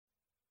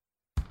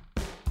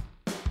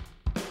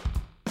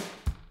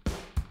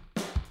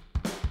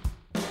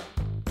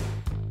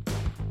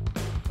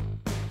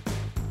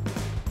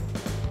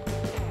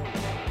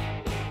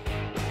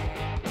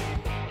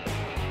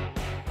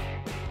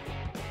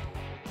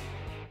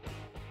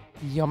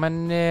Ja,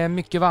 men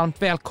mycket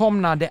varmt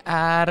välkomna. Det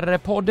är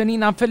podden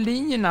innanför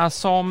linjerna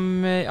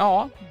som,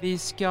 vi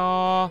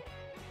ska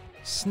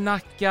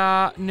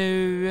snacka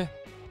nu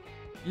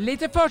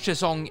lite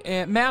försäsong,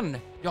 men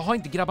jag har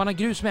inte grabbarna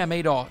grus med mig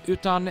idag,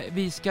 utan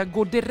vi ska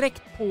gå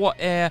direkt på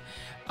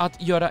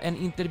att göra en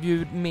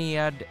intervju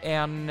med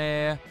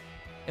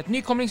ett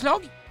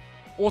nykomlingslag.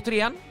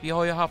 Återigen, vi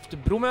har ju haft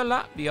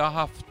Bromölla, vi har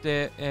haft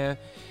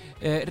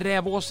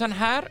Rävåsen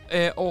här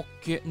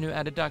och nu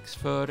är det dags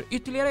för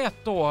ytterligare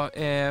ett då.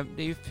 Det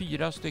är ju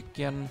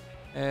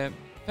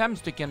 5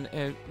 stycken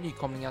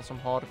nykomlingar som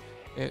har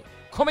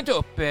kommit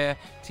upp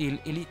till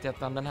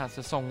Elitettan den här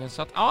säsongen.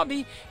 Så att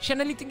vi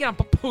känner lite grann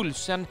på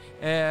pulsen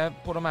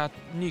på de här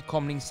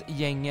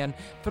nykomlingsgängen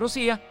för att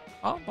se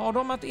vad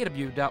de har att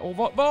erbjuda och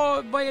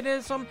vad är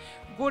det som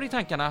går i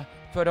tankarna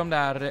för de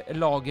där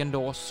lagen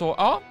då.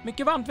 Så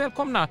mycket varmt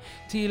välkomna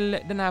till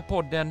den här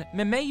podden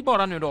med mig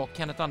bara nu då,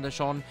 Kenneth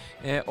Andersson.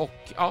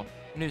 Och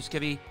nu ska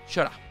vi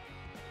köra.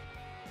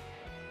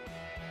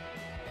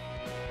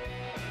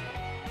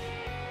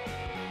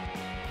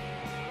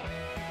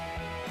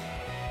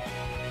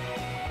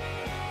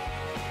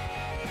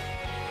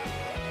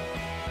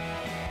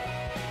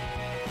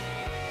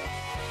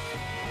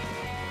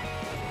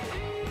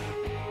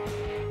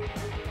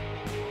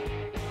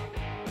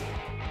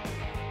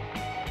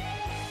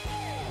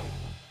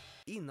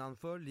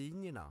 Innanför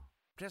linjerna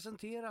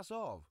presenteras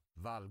av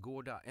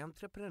Vallgårda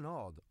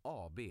Entreprenad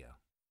AB.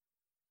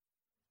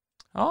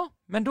 Ja,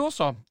 men då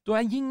så. Då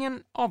är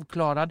jingeln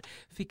avklarad,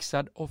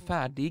 fixad och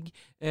färdig.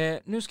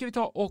 Nu ska vi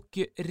ta och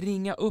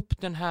ringa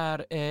upp det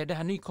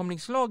här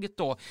nykomlingslaget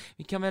då.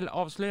 Vi kan väl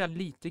avslöja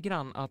lite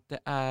grann att det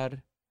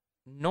är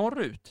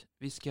norrut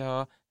vi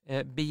ska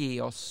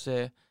bege oss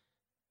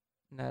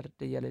när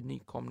det gäller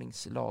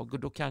nykomlingslag, och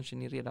då kanske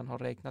ni redan har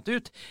räknat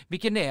ut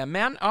vilken det är.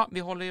 Men vi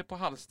håller er på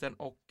halsen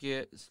och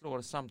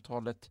slår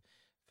samtalet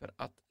för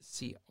att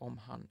se om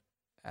han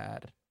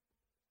är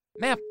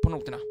med på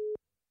noterna.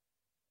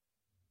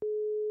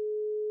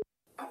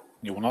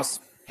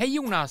 Jonas. Hej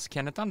Jonas,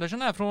 Kenneth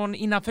Andersson här från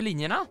Innanför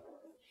linjerna.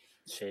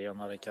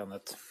 Tjenare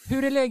Kenneth.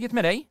 Hur är läget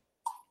med dig?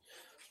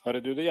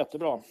 Hörru du, det är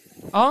jättebra.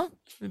 Ja,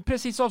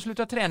 precis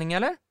avslutat träning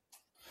eller?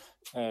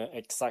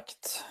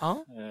 Exakt.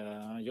 Ja.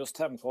 Just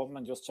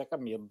hemkommen, just käka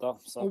middag.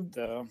 Så att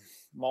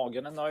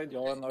magen är nöjd,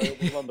 jag är nöjd.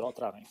 Det var en bra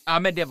träning. Ja,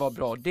 men det var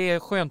bra. Det är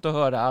skönt att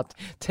höra att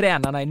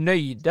tränarna är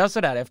nöjda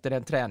sådär efter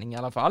en träning i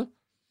alla fall.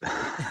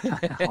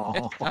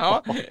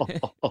 Ja.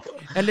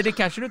 Eller det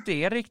kanske du inte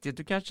är riktigt.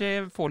 Du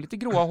kanske får lite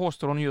gråa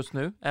hårstrån just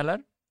nu,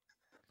 eller?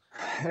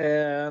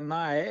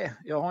 Nej,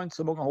 jag har inte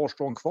så många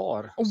hårstrån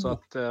kvar. Så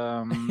att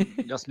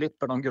jag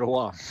slipper de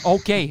gråa.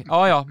 Okej,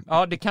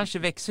 ja, det kanske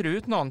växer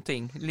ut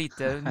någonting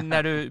lite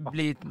när du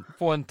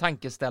får en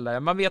tankeställare.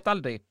 Man vet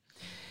aldrig.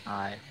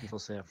 Nej, vi får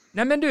se.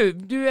 Nej, men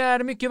du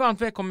är mycket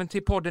varmt välkommen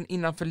till podden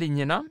Innanför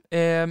linjerna.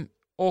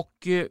 Och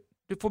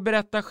du får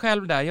berätta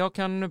själv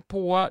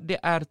där. Det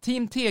är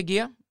Team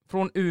TG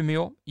från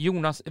Umeå,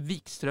 Jonas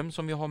Wikström,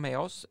 som vi har med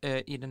oss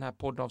i den här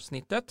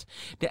poddavsnittet.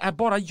 Det är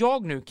bara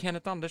jag nu,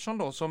 Kenneth Andersson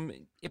då, som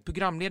är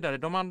programledare.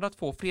 De andra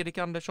två, Fredrik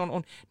Andersson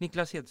och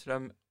Niklas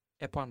Hedström,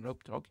 är på andra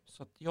uppdrag.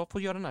 Så att jag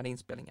får göra den här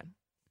inspelningen.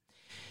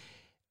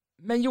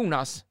 Men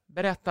Jonas,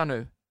 berätta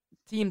nu.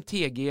 Team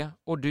TG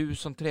och du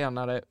som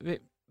tränare,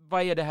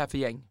 vad är det här för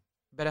gäng?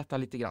 Berätta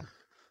lite grann.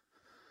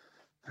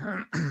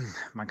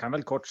 Man kan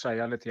väl kort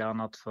säga lite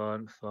grann att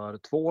för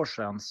 2 år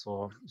sedan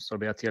så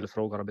blev jag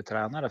tillfrågad att bli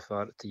tränare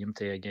för Team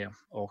TG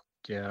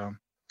och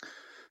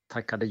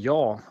tackade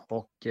ja.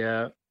 Och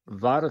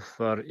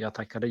varför jag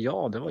tackade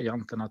ja, det var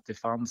egentligen att det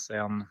fanns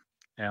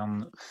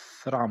en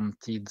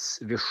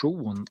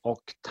framtidsvision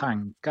och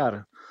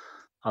tankar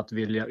att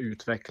vilja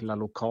utveckla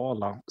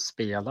lokala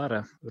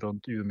spelare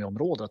runt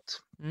Umeåområdet.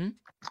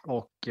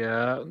 Och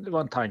det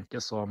var en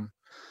tanke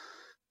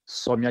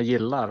som jag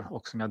gillar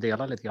och som jag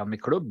delar lite grann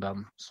med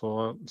klubben.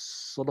 Så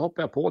då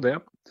hoppar jag på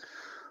det.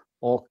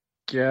 Och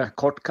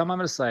kort kan man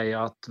väl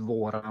säga att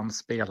våran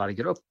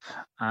spelargrupp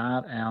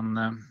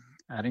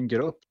är en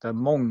grupp där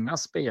många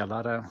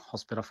spelare har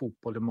spelat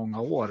fotboll i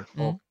många år.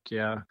 Och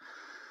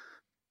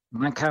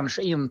man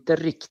kanske inte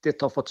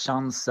riktigt har fått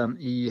chansen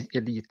i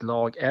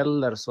elitlag,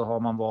 eller så har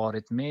man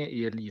varit med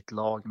i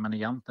elitlag men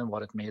egentligen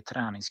varit med i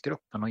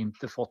träningsgruppen och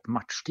inte fått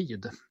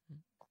matchtid.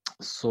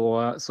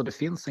 Så det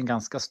finns en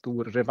ganska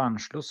stor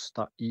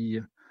revanschlusta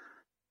i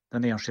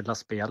den enskilda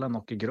spelen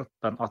och i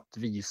gruppen att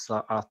visa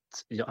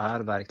att jag är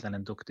verkligen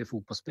en duktig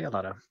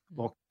fotbollsspelare.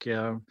 Och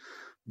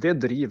det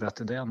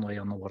drivet, det är nog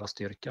en av våra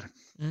styrkor.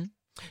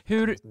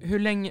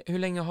 Hur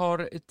länge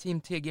har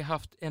Team TG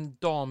haft en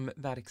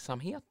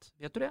damverksamhet?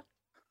 Vet du det?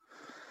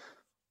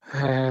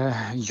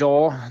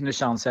 Ja, nu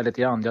chansar jag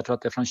lite grann. Jag tror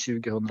att det är från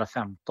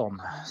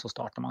 2015 så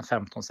startar man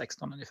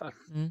 15-16 ungefär.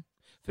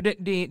 För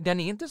den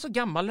är inte så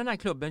gammal den här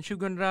klubben,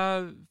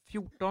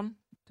 2014,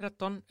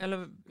 13,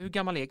 eller hur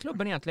gammal är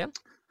klubben egentligen?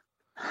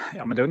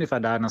 Ja, men det är ungefär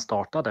där den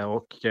startade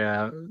och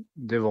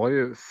det var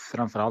ju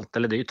framförallt,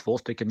 eller det är ju 2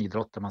 stycken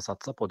idrotter man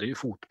satsar på. Det är ju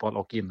fotboll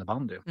och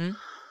innebandy.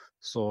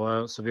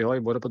 Så vi har ju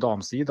både på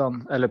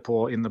damsidan eller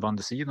på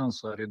innebandysidan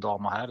så är det ju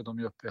dam och herr, de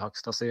är uppe i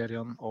högsta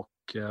serien, och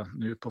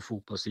nu på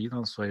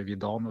fotbollssidan så är vi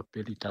dam uppe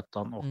i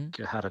elitettan och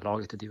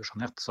herrlaget i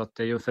division 1. Så att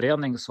det är ju en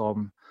förening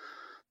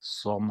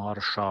som har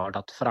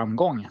skördat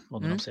framgång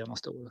under de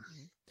senaste åren.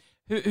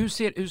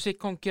 Hur ser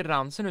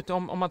konkurrensen ut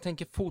om man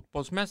tänker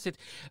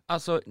fotbollsmässigt?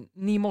 Alltså,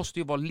 ni måste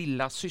ju vara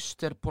lilla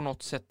syster på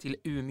något sätt till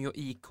Umeå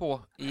IK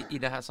i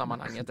det här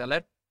sammanhanget,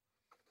 eller?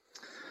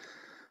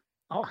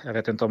 Ja, jag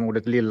vet inte om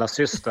ordet lilla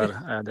syster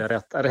är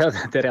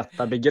det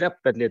rätta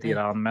begreppet lite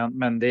grann,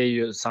 men det är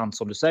ju sant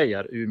som du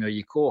säger. Umeå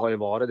IK har ju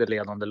varit det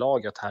ledande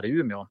laget här i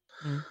Umeå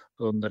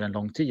under en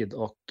lång tid,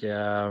 och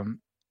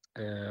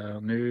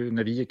nu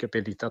när vi gick upp i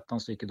elitettan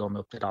så gick de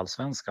upp till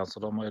allsvenskan, så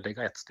de har ju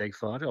legat ett steg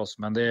före oss.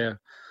 Men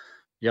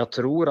jag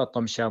tror att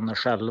de känner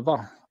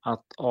själva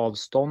att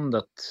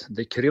avståndet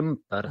det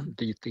krymper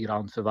lite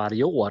grann för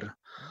varje år,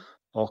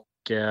 och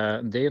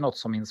det är något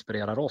som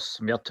inspirerar oss.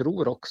 Men jag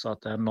tror också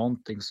att det är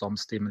någonting som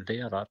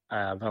stimulerar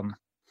även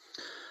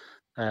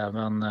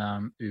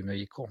Umeå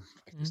IK.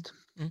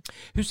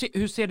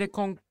 Hur ser det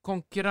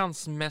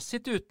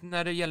konkurrensmässigt ut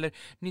när det gäller,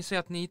 ni säger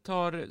att ni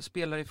tar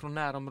spelare från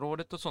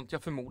närområdet och sånt.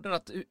 Jag förmodar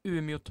att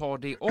Umeå tar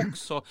det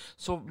också.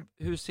 Så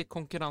hur ser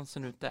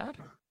konkurrensen ut där?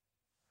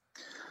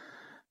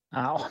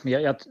 Ja,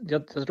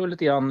 jag tror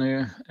lite grann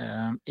nu.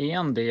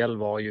 En del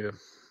var ju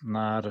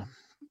när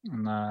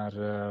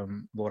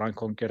våran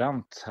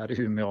konkurrent här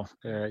i Umeå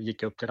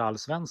gick upp till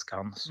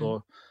allsvenskan,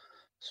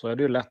 så är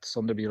det ju lätt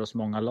som det blir hos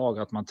många lag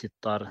att man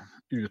tittar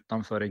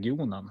utanför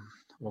regionen,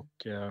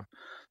 och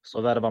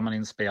så värvar man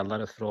in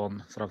spelare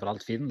från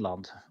framförallt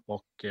Finland,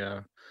 och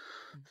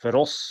för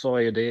oss så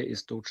är det i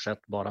stort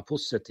sett bara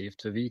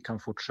positivt, för vi kan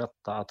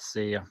fortsätta att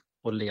se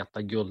och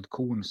leta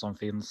guldkorn som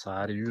finns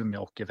här i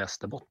Umeå och i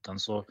Västerbotten.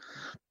 Så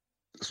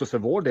för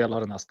vår del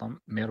har det nästan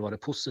mer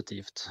varit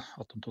positivt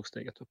att de tog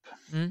steget upp.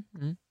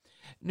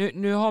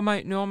 Nu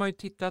har man ju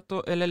tittat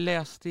eller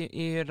läst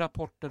i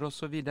rapporter och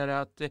så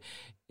vidare att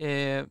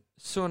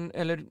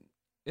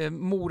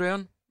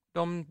Morön,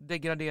 de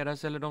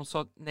degraderades, eller de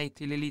sa nej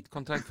till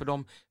elitkontrakt för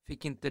de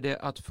fick inte det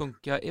att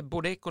funka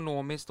både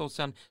ekonomiskt och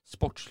sen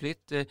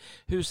sportsligt.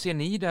 Hur ser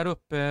ni där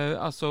uppe?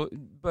 Alltså,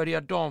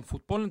 börjar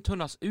damfotbollen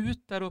tunnas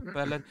ut där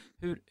uppe, eller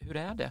hur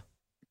är det?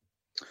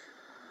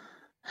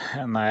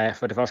 Nej,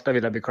 för det första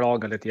vill jag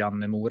beklaga lite grann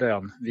med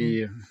Morön.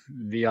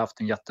 Vi har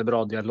haft en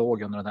jättebra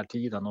dialog under den här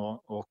tiden,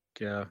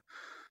 och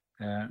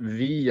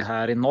vi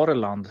här i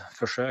Norrland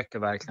försöker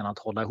verkligen att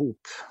hålla ihop,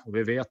 och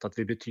vi vet att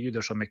vi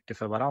betyder så mycket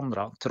för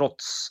varandra,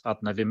 trots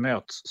att när vi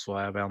möts så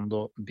är vi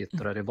ändå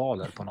bittra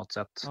rivaler på något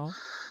sätt.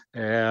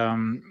 Ja.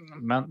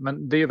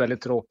 Men det är ju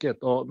väldigt tråkigt,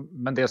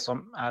 men det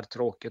som är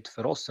tråkigt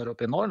för oss här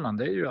uppe i Norrland,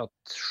 det är ju att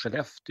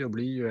Skellefteå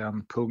blir ju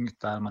en punkt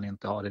där man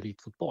inte har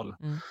elitfotboll.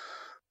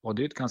 Och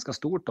det är ett ganska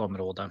stort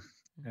område.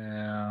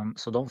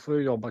 Så de får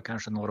ju jobba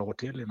kanske några år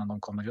till innan de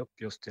kommer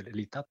upp just till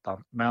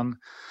elitettan. Men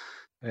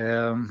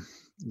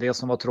det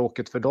som var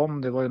tråkigt för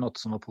dem, det var ju något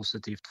som var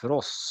positivt för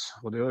oss.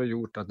 Och det har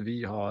gjort att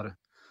vi har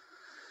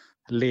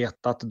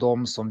letat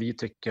dem som vi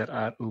tycker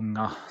är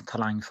unga,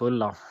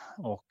 talangfulla.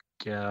 Och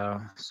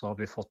så har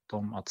vi fått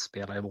dem att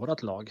spela i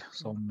vårat lag.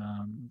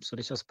 Så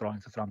det känns bra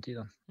inför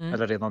framtiden.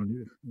 Eller redan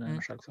nu,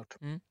 självklart.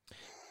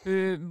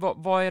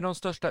 Vad är de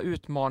största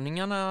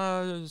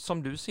utmaningarna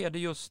som du ser det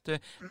just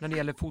när det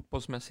gäller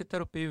fotbollsmässigt där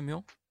uppe i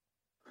Umeå?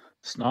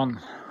 Snön.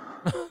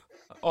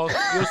 Ja,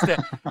 just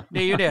det. Det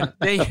är ju det.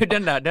 Det är ju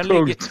den där.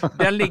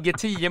 Den ligger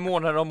 10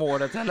 månader om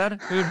året, eller?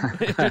 Hur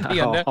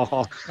är det?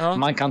 Ja,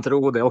 man kan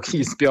tro det. Och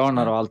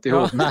isbjörnar och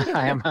alltihop. Ja.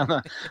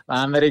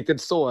 Nej, men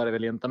riktigt så är det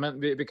väl inte. Men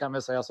vi kan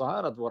väl säga så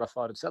här att våra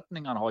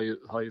förutsättningar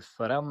har ju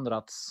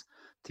förändrats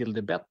till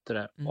det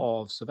bättre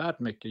avsevärt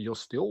mycket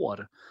just i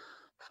år.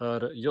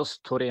 För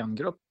just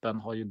Thorengruppen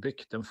har ju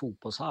byggt en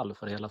fotbollshall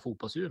för hela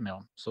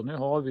fotbolls-Umeå. Så nu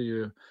har vi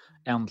ju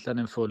äntligen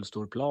en full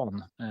stor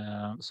plan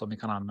som vi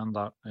kan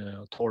använda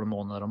 12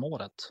 månader om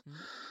året.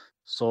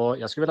 Så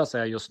jag skulle vilja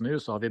säga just nu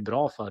så har vi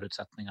bra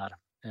förutsättningar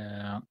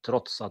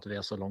trots att vi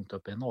är så långt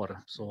uppe i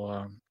norr.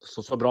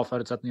 Så bra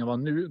förutsättningar var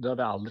nu, det har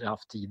vi aldrig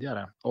haft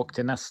tidigare. Och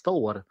till nästa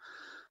år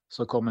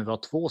så kommer vi ha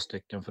 2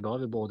 stycken, för då har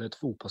vi både ett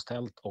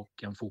fotbollstält och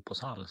en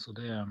fotbollshall. Så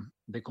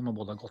det kommer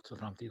båda gott för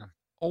framtiden.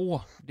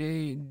 Det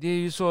är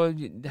ju så,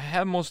 det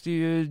här måste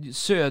ju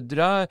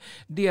södra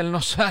delen av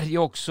Sverige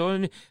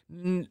också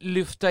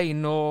lyfta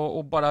in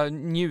och bara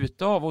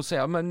njuta av och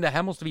säga, men det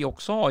här måste vi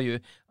också ha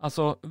ju.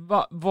 Alltså,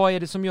 vad är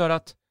det som gör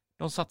att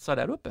de satsar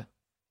där uppe?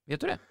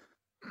 Vet du det?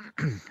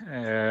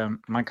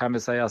 Man kan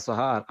väl säga så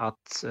här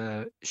att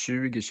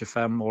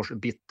 20-25 års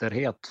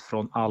bitterhet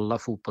från alla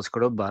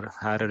fotbollsklubbar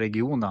här i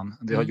regionen,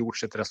 det har gjort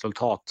sitt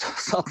resultat.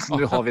 Så att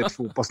nu har vi ett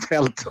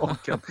fotbollstält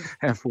och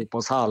en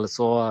fotbollshall.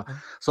 Så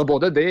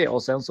både det,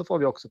 och sen så får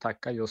vi också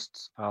tacka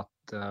just att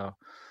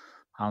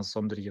han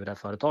som driver det här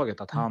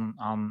företaget, att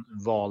han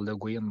valde att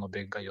gå in och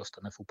bygga just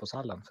den här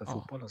fotbollshallen för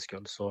fotbollens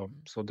skull.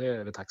 Så det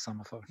är vi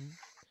tacksamma för.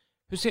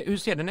 Hur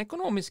ser den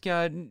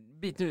ekonomiska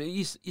biten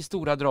i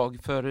stora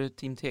drag för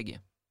Team TG?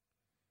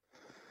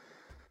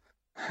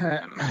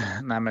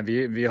 Nej, men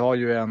vi har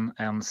ju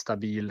en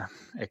stabil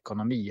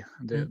ekonomi.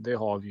 Det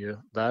har vi ju.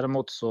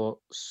 Däremot så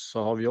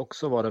har vi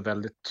också varit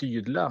väldigt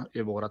tydliga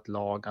i vårt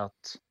lag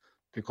att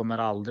vi kommer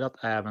aldrig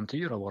att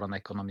äventyra vår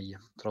ekonomi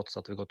trots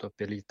att vi gått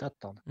upp i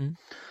elitettan.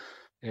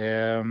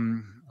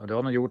 Och det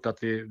har nog gjort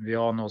att vi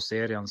har nog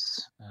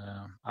seriens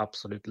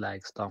absolut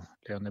lägsta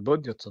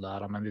lönebudget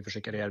sådär, men vi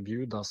försöker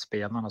erbjuda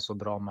spelarna så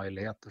bra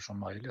möjligheter som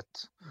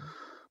möjligt.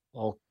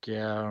 Och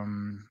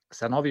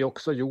sen har vi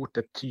också gjort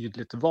ett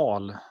tydligt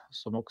val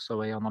som också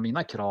var en av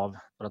mina krav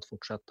för att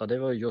fortsätta. Det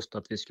var just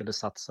att vi skulle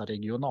satsa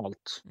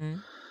regionalt.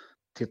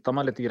 Tittar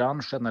man lite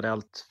grann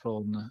generellt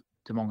från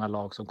de många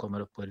lag som kommer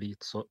upp på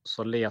elit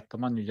så letar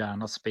man ju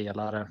gärna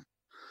spelare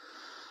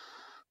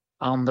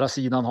andra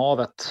sidan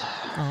havet.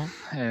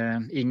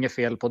 Inget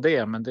fel på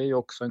det, men det är ju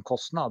också en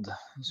kostnad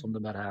som det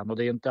bär här. Och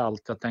det är inte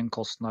alltid att den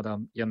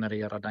kostnaden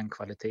genererar den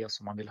kvalitet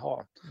som man vill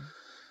ha.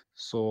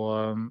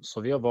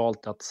 Så vi har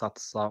valt att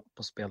satsa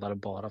på spelare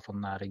bara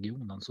från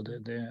närregionen. Så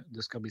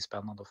det ska bli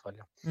spännande att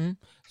följa.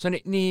 Så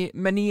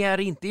men ni är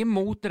inte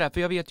emot det där?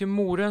 För jag vet ju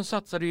Moren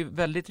satsade ju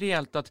väldigt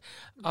rejält att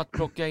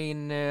plocka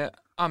in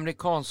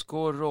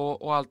amerikanskor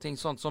och allting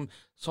sånt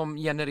som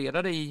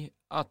genererade i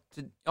att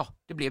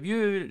det blev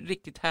ju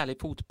riktigt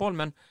härlig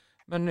fotboll.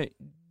 Men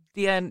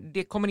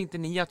det kommer inte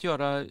ni att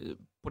göra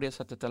på det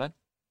sättet, eller?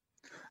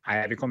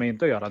 Nej, vi kommer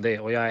inte att göra det,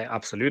 och jag är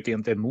absolut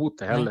inte emot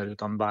det heller,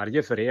 utan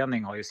varje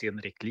förening har ju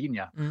sin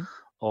riktlinje.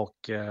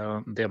 Och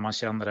det man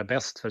känner är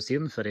bäst för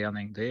sin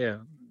förening, det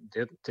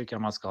tycker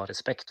jag man ska ha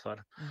respekt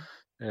för.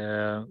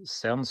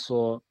 Sen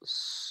så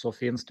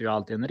finns det ju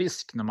alltid en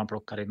risk när man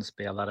plockar in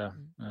spelare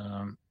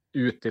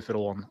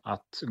utifrån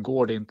att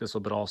går det inte så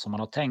bra som man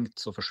har tänkt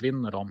så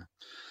försvinner de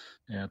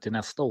till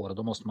nästa år.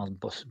 Då måste man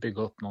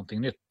bygga upp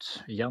någonting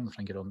nytt igen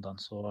från grunden.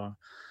 Så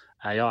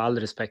jag har all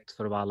respekt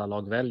för vad alla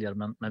lag väljer,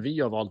 men vi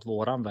har valt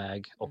våran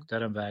väg, och det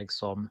är en väg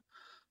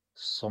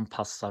som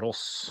passar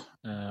oss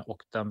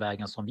och den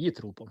vägen som vi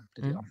tror på.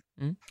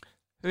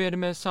 Hur är det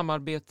med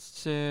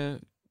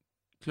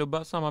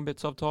samarbetsklubbar,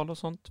 samarbetsavtal och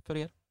sånt för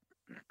er?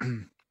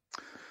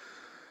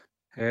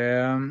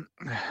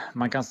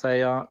 Man kan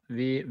säga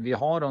vi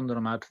har under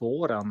de här 2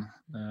 åren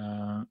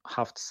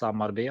haft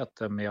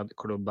samarbete med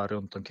klubbar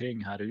runt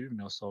omkring här i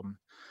Umeå.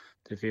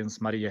 Det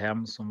finns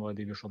Mariehem som var i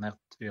division 1.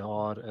 Vi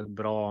har en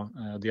bra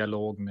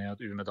dialog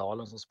med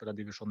Umedalen som spelar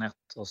division 1,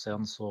 och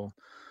sen så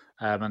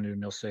även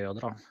Umeå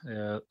södra.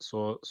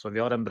 Så vi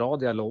har en bra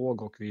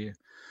dialog, och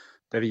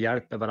där vi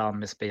hjälper varandra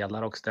med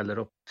spelare och ställer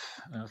upp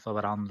för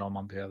varandra om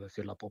man behöver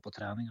fylla på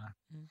träningar.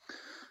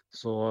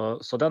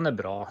 Så den är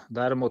bra.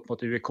 Däremot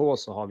mot UIK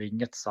så har vi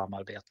inget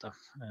samarbete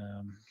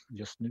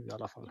just nu i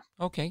alla fall.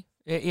 Okej.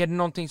 Är det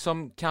någonting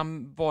som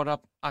kan vara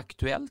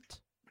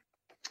aktuellt?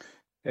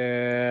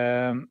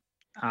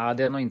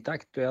 Det är nog inte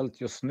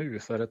aktuellt just nu,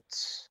 för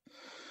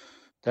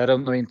där har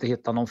nog inte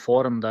hittat någon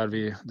form där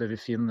vi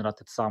finner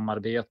att ett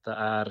samarbete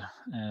är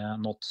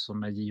något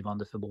som är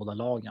givande för båda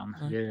lagen.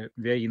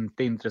 Vi är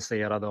inte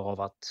intresserade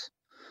av att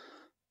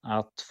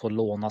få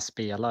låna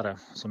spelare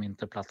som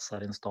inte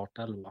platsar i en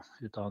startelva,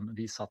 utan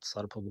vi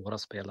satsar på våra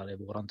spelare i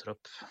våran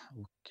trupp,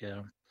 och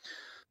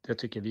det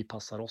tycker vi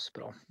passar oss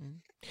bra.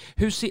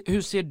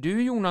 Hur ser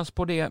du, Jonas,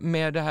 på det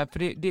med det här? För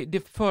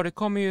det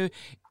förekommer ju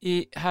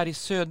här i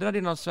södra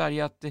delen av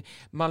Sverige att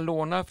man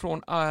lånar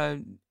från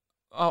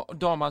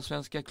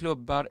damallsvenska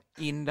klubbar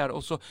in där,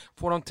 och så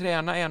får de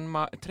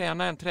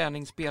träna en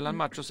träningsspel, en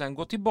match, och sen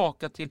gå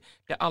tillbaka till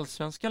det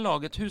allsvenska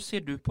laget. Hur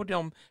ser du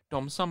på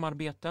de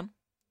samarbeten?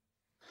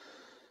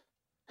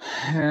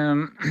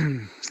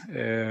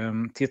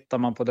 Tittar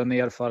man på den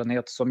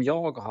erfarenhet som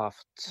jag har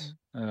haft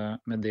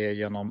med det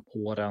genom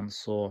åren,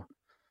 så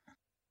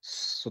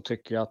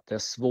tycker jag att det är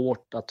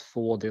svårt att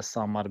få det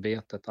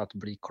samarbetet att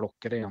bli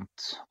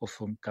klockrent och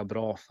funka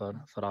bra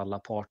för alla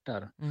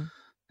parter.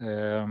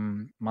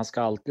 Man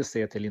ska alltid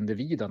se till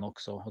individen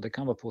också, och det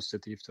kan vara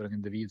positivt för en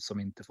individ som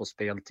inte får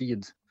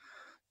speltid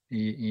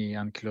i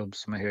en klubb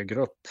som är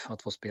högre upp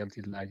att få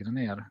speltid lägre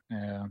ner.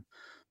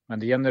 Men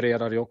det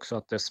genererar ju också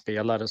att det är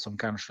spelare som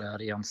kanske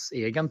är i ens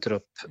egen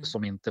trupp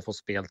som inte får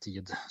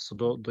speltid.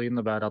 Så då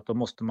innebär det att då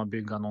måste man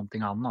bygga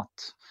någonting annat.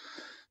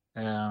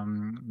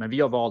 Men vi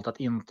har valt att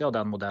inte ha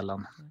den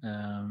modellen.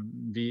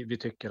 Vi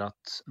tycker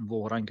att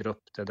våran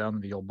grupp, det är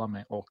den vi jobbar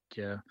med, och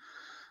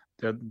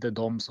det är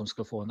de som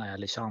ska få en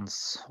ärlig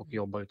chans och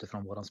jobba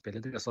utifrån våran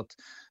spelidé. Så att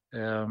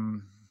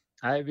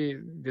nej,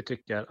 vi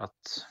tycker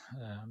att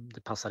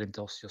det passar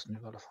inte oss just nu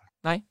i alla fall.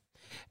 Nej.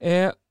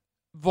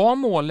 Var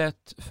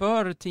målet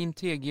för Team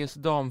TGs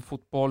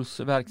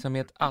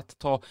damfotbollsverksamhet att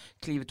ta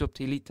klivet upp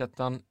till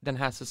elitettan den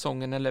här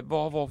säsongen, eller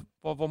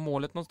vad var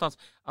målet någonstans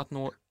att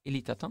nå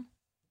elitettan?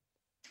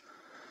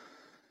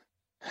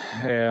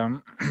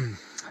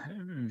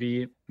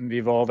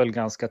 Vi var väl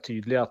ganska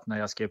tydliga att när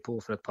jag skrev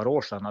på för ett par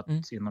år sedan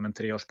att inom en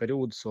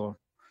 3-årsperiod, så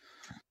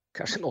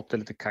kanske låter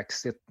lite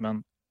kaxigt,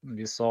 men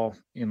vi sa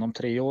inom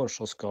 3 år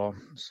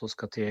så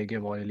ska TG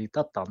vara i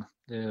elitettan.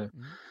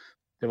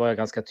 Det var jag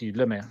ganska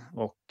tydlig med,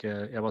 och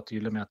jag var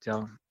tydlig med att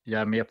jag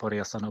är med på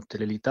resan upp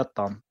till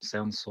elitettan.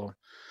 Sen så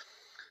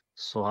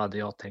så hade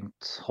jag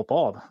tänkt hoppa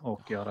av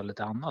och göra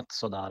lite annat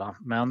sådär.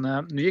 Men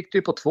nu gick det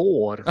ju på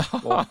 2 år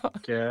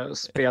och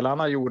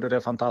spelarna gjorde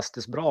det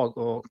fantastiskt bra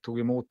och tog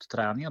emot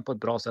träningen på ett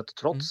bra sätt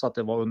trots att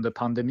det var under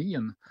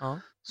pandemin. Ja.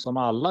 Som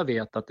alla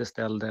vet att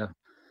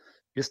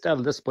vi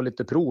ställdes på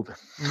lite prov.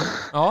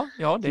 Ja,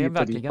 det är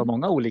verkligen. På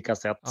många olika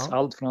sätt. Ja.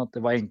 Allt från att det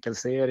var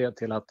enkelserie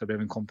till att det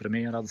blev en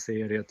komprimerad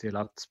serie till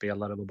att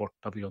spelare var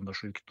borta på grund av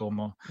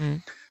sjukdom.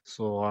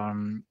 Så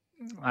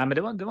nej, men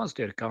det var en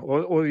styrka.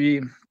 Och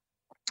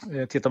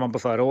tittar man på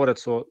förra året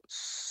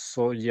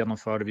så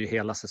genomförde vi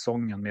hela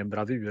säsongen med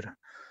bravur.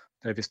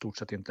 Där vi i stort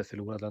sett inte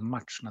förlorade en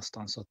match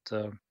nästan. Så att,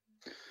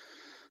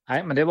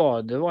 nej, men det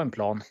var en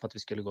plan för att vi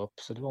skulle gå upp.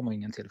 Så det var nog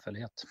ingen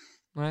tillfällighet.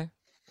 Nej.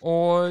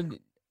 Och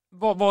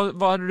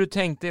vad hade du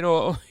tänkt dig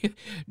då?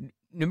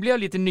 Nu blir jag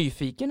lite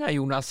nyfiken här,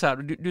 Jonas. Här.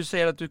 Du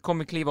säger att du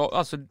kommer kliva av.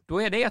 Alltså,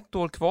 då är det 1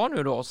 år kvar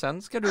nu då. Och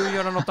sen ska du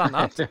göra något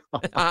annat.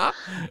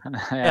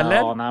 Eller?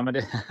 Ja,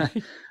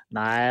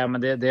 nej,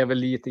 men det är väl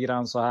lite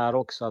grann så här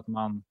också att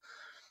man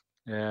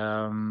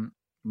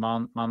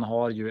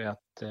har ju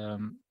ett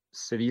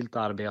civilt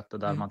arbete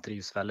där man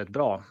trivs väldigt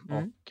bra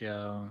och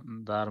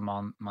där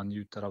man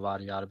njuter av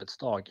varje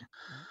arbetsdag.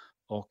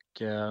 Och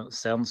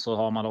sen så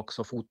har man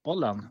också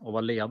fotbollen och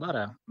vara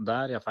ledare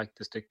där jag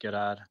faktiskt tycker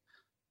är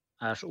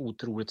så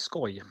otroligt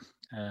skoj.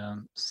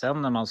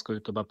 Sen när man ska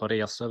ut och börja på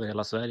resa över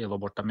hela Sverige och vara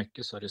borta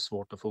mycket så är det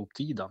svårt att få ihop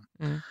tiden.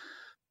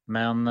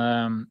 Men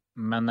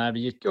när vi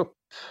gick upp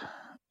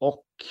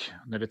och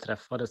när vi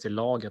träffades i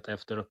laget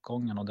efter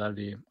uppgången och där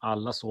vi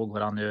alla såg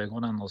varandra i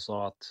ögonen och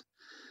sa att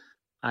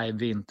nej,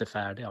 vi är inte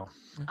färdiga.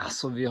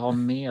 Alltså vi har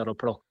mer att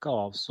plocka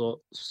av. Så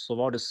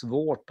var det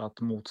svårt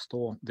att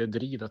motstå det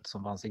drivet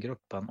som fanns i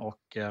gruppen.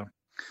 Och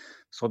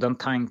så den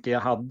tanke jag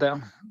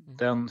hade,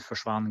 den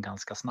försvann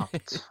ganska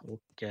snabbt.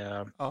 Och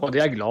det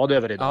är jag glad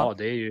över idag.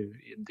 Det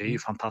är ju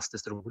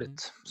fantastiskt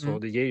roligt. Så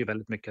det ger ju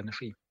väldigt mycket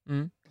energi.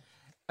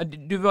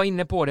 Du var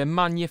inne på det,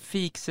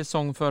 magnifik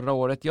säsong förra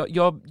året.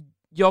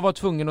 Jag var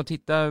tvungen att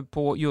titta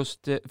på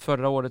just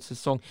förra årets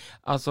säsong.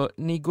 Alltså,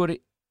 ni går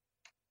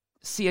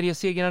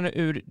seriesegrarna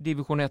ur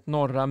division 1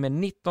 norra med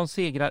 19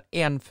 segrar,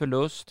 1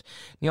 förlust.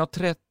 Ni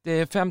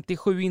har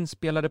 57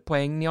 inspelade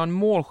poäng. Ni har en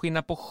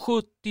målskillnad på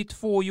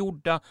 72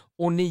 gjorda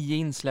och 9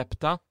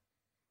 insläppta.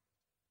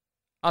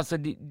 Alltså,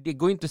 det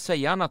går inte att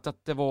säga annat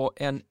att det var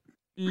en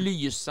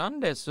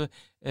lysande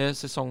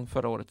säsong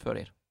förra året för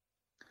er.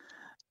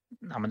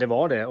 Ja, men det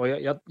var det. Och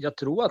jag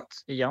tror att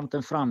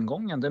egentligen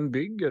framgången den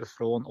bygger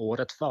från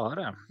året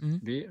före.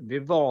 Vi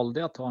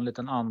valde att ha en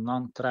liten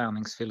annan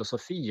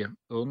träningsfilosofi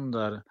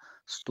under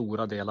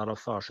stora delar av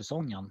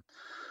försäsongen.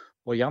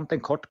 Och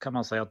egentligen kort kan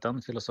man säga att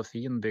den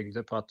filosofin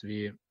byggde på att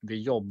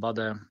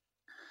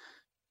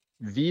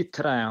vi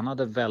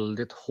tränade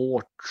väldigt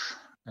hårt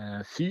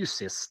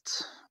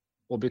fysiskt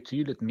och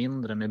betydligt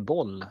mindre med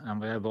boll än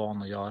vad jag är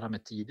van att göra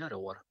med tidigare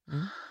år.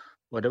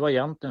 Och det var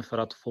egentligen för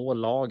att få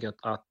laget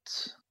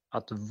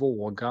att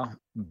våga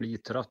bli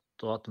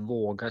trött och att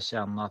våga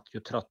känna att ju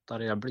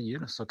tröttare jag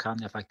blir så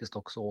kan jag faktiskt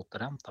också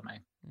återhämta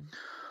mig.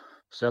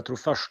 Så jag tror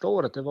första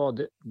året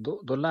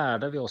då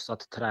lärde vi oss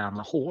att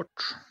träna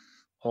hårt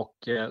och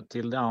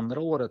till det andra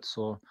året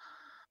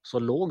så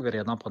låg vi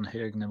redan på en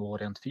hög nivå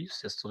rent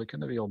fysiskt så då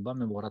kunde vi jobba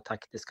med våra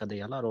taktiska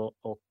delar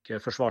och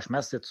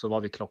försvarsmässigt så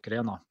var vi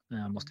klockrena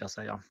måste jag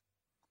säga.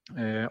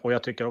 Och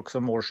jag tycker också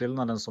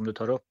målskillnaden som du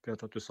tar upp, jag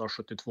tror att du sa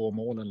 72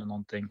 mål eller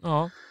någonting.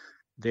 Ja.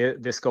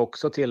 Det ska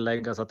också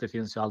tilläggas att det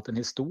finns ju alltid en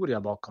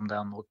historia bakom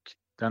den och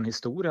den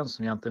historien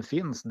som egentligen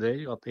finns det är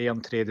ju att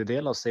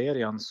 1/3 av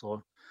serien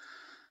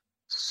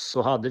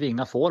så hade vi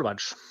inga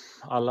forwards.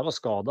 Alla var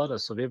skadade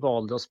så vi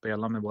valde att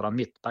spela med våra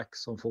mittback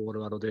som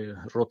forward och det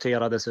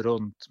roterades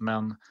runt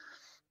men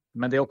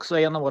det är också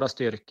en av våra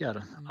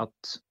styrkor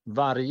att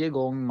varje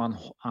gång man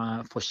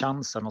får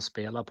chansen att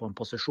spela på en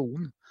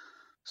position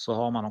så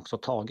har man också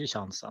tagit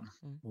chansen.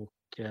 Och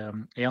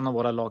en av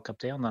våra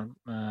lagkaptener,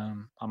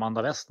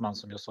 Amanda Westman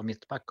som just var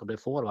mittback och blev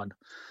forward,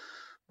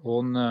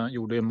 hon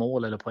gjorde ju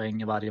mål eller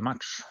poäng i varje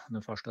match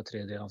den första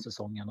 3 av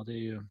säsongen och det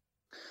är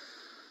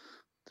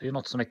ju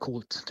något som är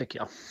coolt tycker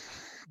jag.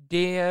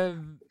 Det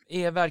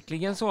är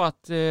verkligen så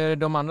att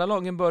de andra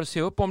lagen bör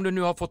se upp om du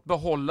nu har fått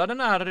behålla den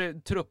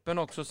här truppen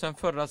också sen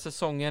förra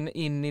säsongen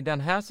in i den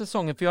här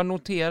säsongen. För jag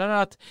noterar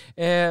att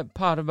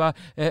Parva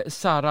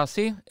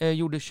Sarasi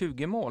gjorde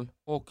 20 mål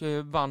och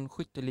vann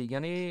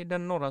skytteligan i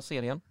den norra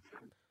serien.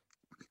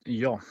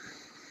 Ja.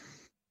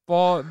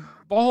 Vad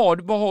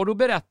har du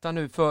berättat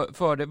nu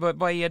för det?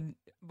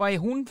 Vad är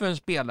hon för en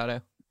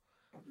spelare?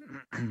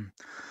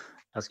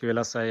 Jag skulle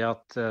vilja säga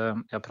att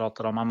jag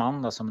pratar om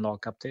Amanda som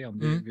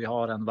lagkapten. Vi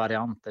har en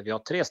variant där vi har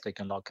 3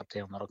 stycken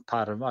lagkaptener och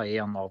Parva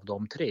är en av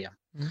de 3.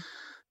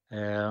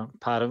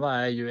 Parva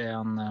är ju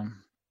en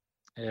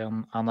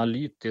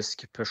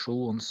analytisk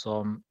person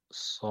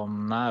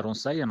som när hon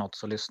säger något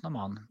så lyssnar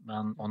man.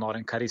 Men hon har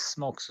en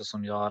karisma också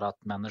som gör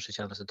att människor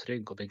känner sig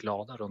trygg och blir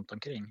glada runt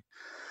omkring.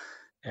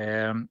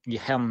 I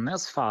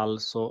hennes fall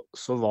så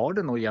var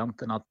det nog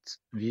egentligen att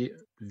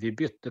vi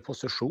bytte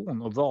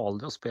position och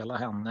valde att spela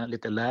henne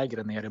lite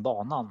lägre ner i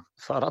banan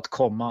för att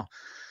komma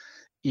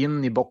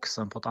in i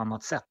boxen på ett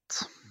annat sätt.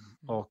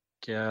 Och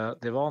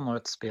det var nog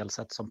ett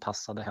spelsätt som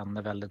passade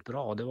henne väldigt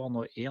bra. Det var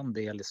nog en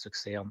del i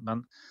succén.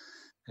 Men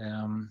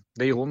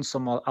det är ju hon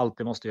som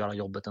alltid måste göra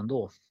jobbet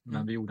ändå.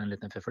 Men vi gjorde en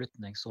liten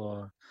förflyttning.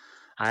 Så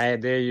nej,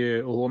 det är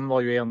ju, och hon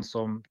var ju en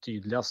som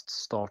tydligast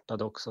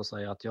startade också och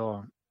säga att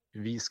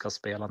vi ska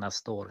spela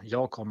nästa år.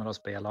 Jag kommer att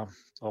spela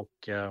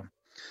och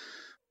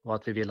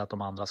att vi vill att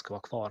de andra ska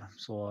vara kvar.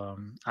 Så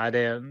nej, det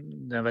är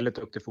en väldigt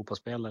duktig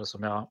fotbollsspelare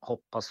som jag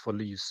hoppas får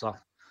lysa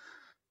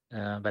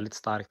väldigt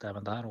starkt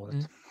även det här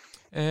året.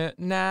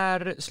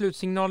 När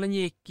slutsignalen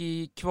gick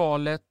i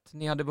kvalet,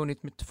 ni hade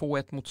vunnit med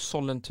 2-1 mot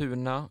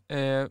Sollentuna.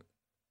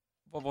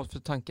 Vad var det för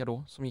tankar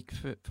då som gick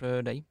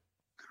för dig?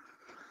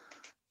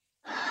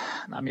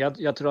 Nej, men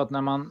jag tror att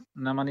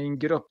när man i en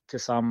grupp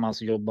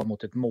tillsammans jobbar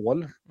mot ett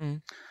mål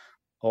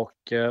och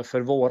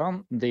för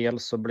våran del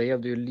så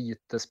blev det ju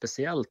lite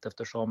speciellt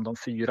eftersom de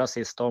 4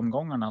 sista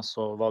omgångarna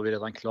så var vi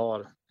redan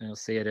klar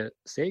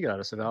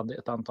seriesegrare, så vi hade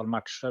ett antal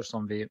matcher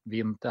som vi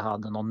inte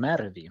hade någon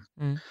nerv i.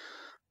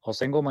 Och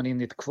sen går man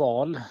in i ett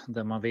kval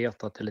där man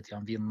vet att det är lite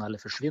grann vinna eller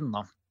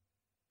försvinna.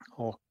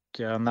 Och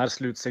när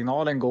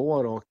slutsignalen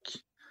går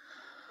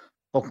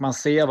och man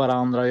ser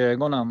varandra i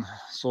ögonen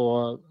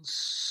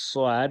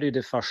så är det ju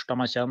det första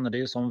man känner. Det är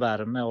ju som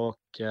värme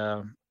och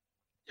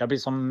jag blir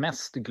som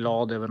mest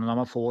glad över när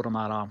man får de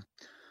här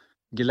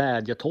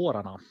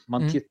glädjetårarna.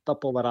 Man tittar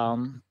på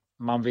varandra,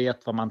 man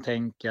vet vad man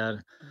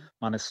tänker,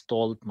 man är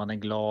stolt, man är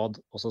glad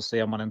och så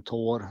ser man en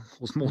tår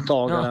hos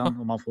mottagaren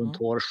och man får en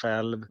tår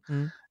själv.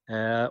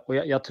 Och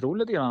jag tror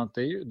lite grann att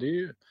det är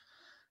ju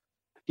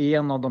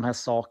en av de här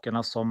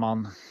sakerna som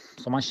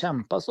man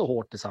kämpar så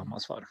hårt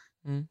tillsammans för.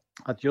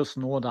 Att just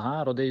nå det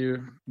här, och det är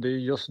ju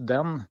just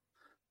den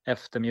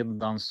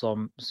eftermiddagen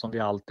som vi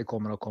alltid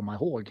kommer att komma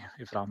ihåg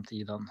i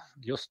framtiden.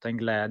 Just den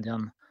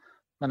glädjen,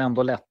 men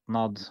ändå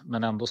lättnad,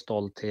 men ändå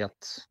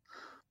stolthet.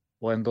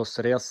 Och en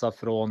bussresa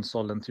från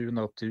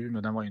Sollentuna upp till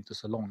Umeå, den var ju inte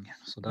så lång.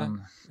 Så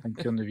den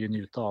kunde vi ju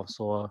njuta av.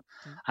 Så,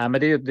 men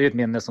det är ett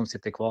minne som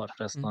sitter kvar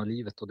resten av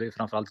livet. Och det är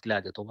framförallt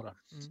glädjetårar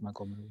som man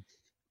kommer ihåg.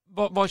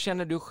 Vad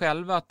känner du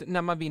själv att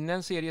när man vinner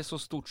en serie så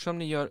stort som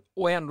ni gör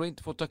och ändå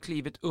inte får ta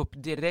klivet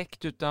upp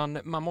direkt utan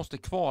man måste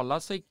kvala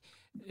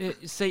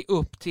sig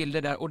upp till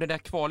det där, och det där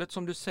kvalet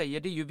som du säger,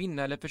 det är ju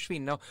vinna eller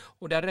försvinna,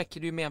 och där räcker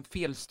det ju med en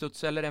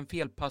felstuds eller en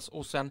felpass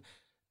och sen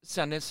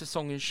är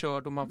säsongen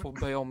körd och man får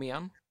börja om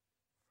igen.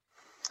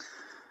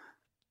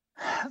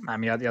 Nej,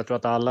 men jag tror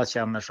att alla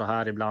känner så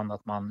här ibland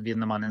att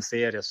vinner man en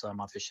serie så är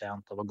man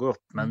förtjänt av att gå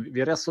upp, men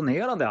vi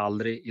resonerade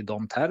aldrig i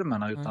de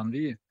termerna utan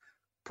vi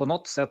på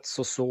något sätt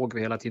så såg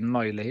vi hela tiden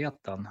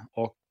möjligheten,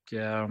 och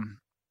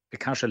det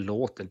kanske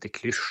låter lite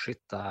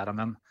klyschigt det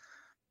här,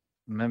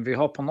 men vi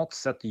har på något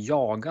sätt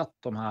jagat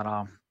de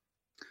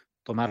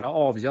här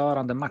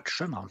avgörande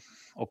matcherna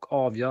och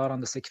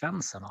avgörande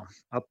sekvenserna.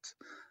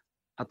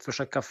 Att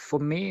försöka få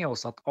med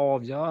oss att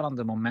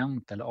avgörande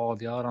moment eller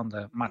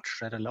avgörande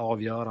matcher eller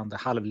avgörande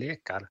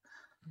halvlekar,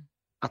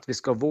 att vi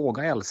ska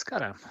våga älska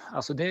det.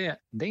 Alltså det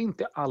är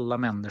inte alla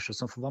människor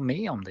som får vara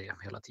med om det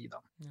hela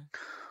tiden.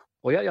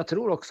 Och jag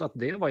tror också att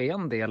det var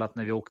en del, att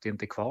när vi åkte in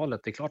till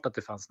kvalet, det är klart att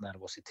det fanns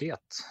nervositet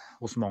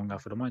hos många,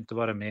 för de har inte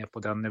varit med på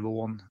den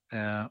nivån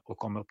och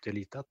kommit upp till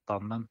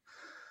elitettan. Men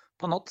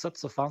på något sätt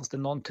så fanns det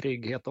någon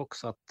trygghet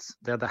också, att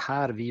det är det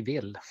här vi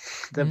vill.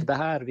 Det är det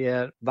här vi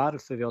är,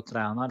 varför vi har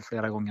tränat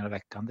flera gånger i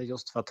veckan. Det är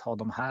just för att ha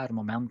de här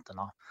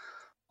momenterna.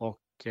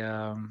 Och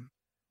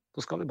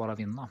då ska vi bara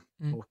vinna.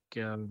 Och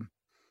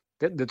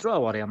det tror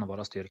jag var en av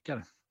våra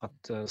styrkor,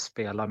 att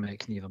spela med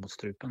kniven mot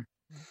strupen.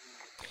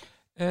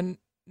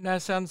 När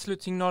sen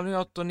slutsignalen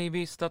gått och ni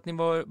visste att ni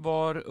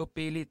var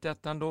uppe i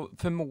elitettan, då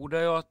förmodar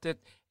jag att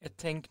ett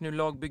tänk nu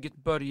lagbygget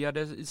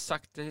började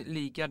sakta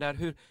liga där.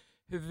 Hur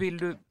vill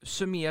du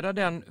summera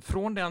den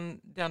från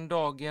den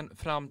dagen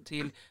fram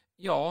till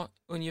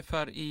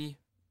ungefär i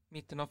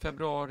mitten av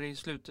februari,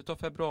 slutet av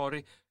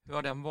februari? Hur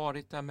har den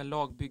varit där med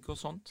lagbygge och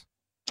sånt?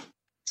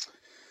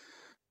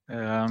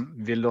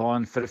 Vill du ha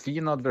en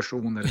förfinad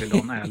version eller vill du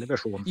ha en ärlig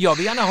version? Jag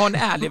vill gärna ha en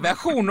ärlig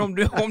version om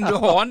du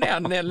har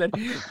en. Eller,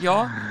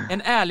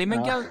 en ärlig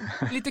men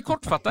lite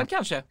kortfattad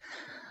kanske.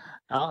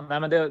 Ja, nej,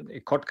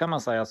 men kort kan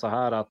man säga så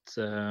här att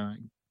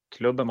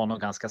klubben var nog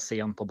ganska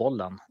sen på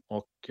bollen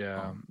och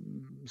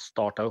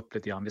starta upp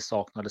lite grann. Vi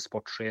saknade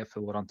sportchef,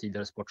 för vår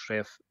tidigare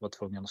sportchef var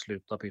tvungen att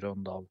sluta på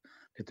grund av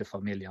lite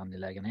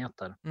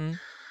familjeangelägenheter.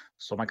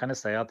 Så man kan ju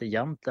säga att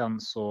egentligen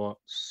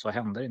så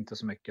hände det inte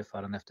så mycket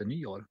förrän efter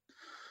nyår.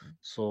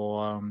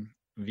 Så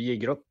vi i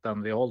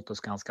gruppen, vi har hållit oss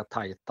ganska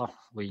tajta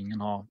och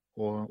ingen har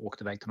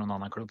åkt iväg till någon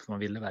annan klubb, för man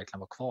ville verkligen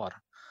vara kvar.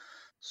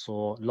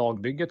 Så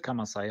lagbygget kan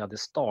man säga, det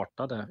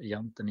startade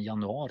egentligen i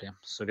januari.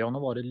 Så vi har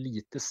nog varit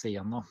lite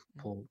sena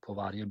på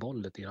varje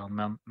boll lite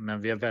grann.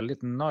 Men vi är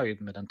väldigt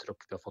nöjd med den trupp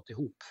vi har fått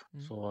ihop.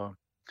 Så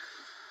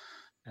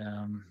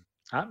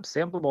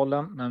sen på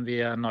bollen, men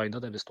vi är nöjda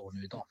där vi står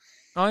nu idag.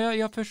 Ja,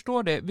 jag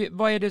förstår det.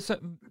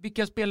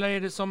 Vilka spelare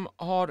är det som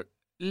har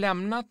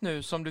lämnat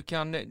nu som du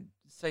kan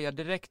säga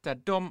direkt där?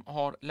 De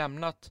har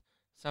lämnat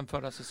sedan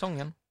förra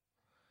säsongen.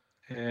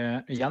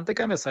 Egentligen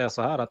kan vi säga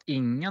så här att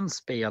ingen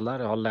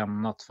spelare har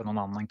lämnat för någon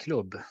annan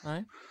klubb.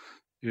 Nej.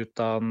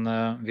 Utan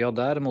vi har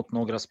däremot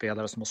några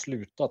spelare som har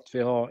slutat.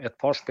 Vi har ett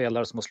par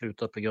spelare som har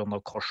slutat på grund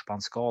av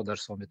korsbandsskador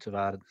som vi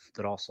tyvärr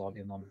dras av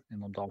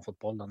inom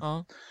damfotbollen.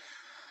 Ja.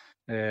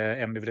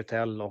 Emmy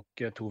Britell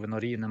och Tove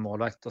Norin är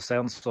målvakt. Och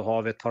sen så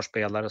har vi ett par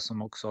spelare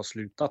som också har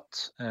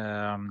slutat.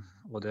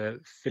 Och det är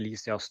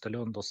Felicia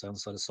Österlund och sen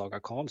så är det Saga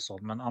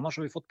Karlsson. Men annars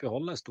har vi fått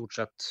behålla i stort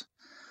sett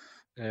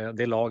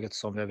det laget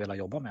som vi har velat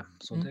jobba med.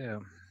 Så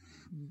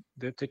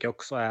det tycker jag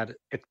också är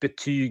ett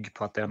betyg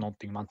på att det är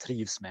någonting man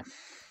trivs med.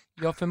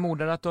 Jag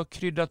förmodar att du har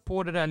kryddat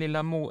på det där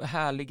lilla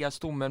härliga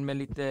stommen med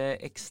lite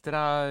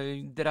extra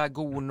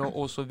dragon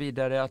och så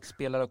vidare, att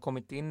spelare har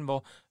kommit in.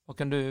 Vad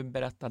kan du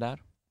berätta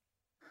där?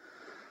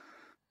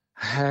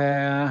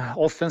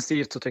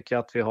 Offensivt så tycker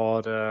jag att vi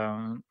har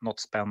något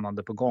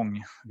spännande på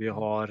gång. Vi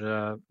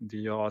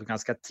har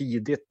ganska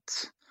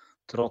tidigt,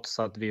 trots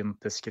att vi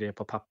inte skrev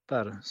på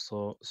papper,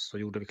 så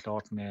gjorde vi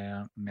klart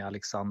med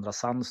Alexandra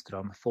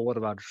Sandström,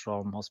 forward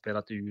som har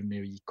spelat i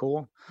Umeå IK.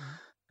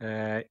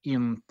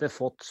 Inte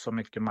fått så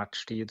mycket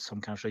matchtid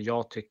som kanske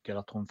jag tycker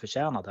att hon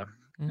förtjänade.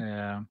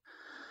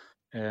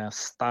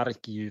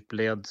 Stark i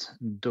djupled,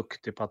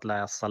 duktig på att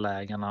läsa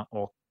lägena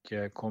och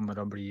kommer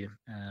att bli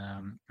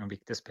en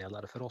viktig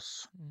spelare för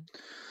oss.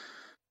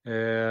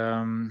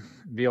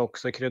 Vi har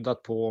också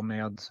kryddat på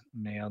med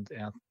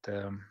ett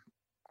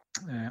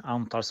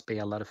antal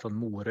spelare från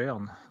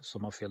Morön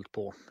som har fyllt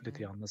på lite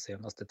grann den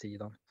senaste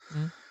tiden.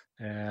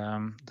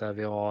 Där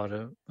vi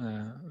har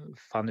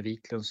Fanny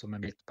Wiklund som är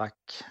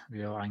mittback.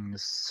 Vi har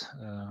Agnes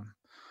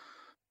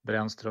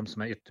Brännström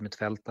som är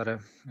yttermittfältare.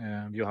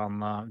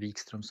 Johanna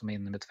Wikström som är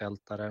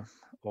innermittfältare.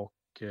 Och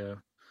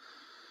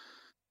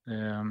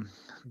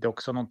det är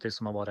också någonting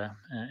som har varit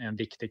en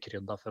viktig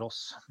krydda för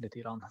oss lite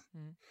grann.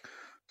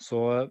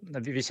 Så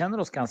vi känner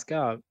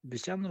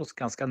oss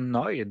ganska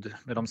nöjd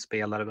med de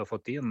spelare vi har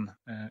fått in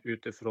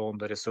utifrån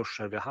de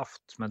resurser vi har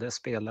haft. Men det är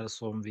spelare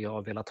som vi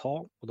har velat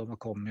ha och de har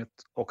kommit,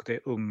 och det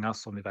är unga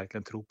som vi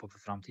verkligen tror på för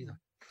framtiden.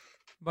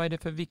 Vad är det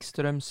för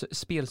Wikströms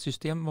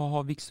spelsystem? Vad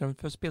har Wikström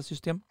för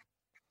spelsystem?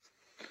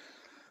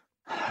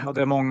 Ja,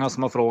 det är många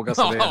som har frågat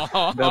sig det.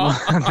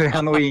 Det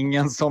är nog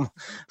ingen som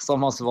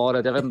har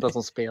svaret. Jag vet inte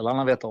om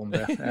spelarna vet om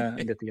det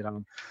lite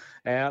grann.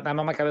 Nej, men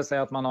man kan väl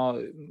säga att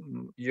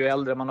ju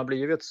äldre man har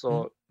blivit,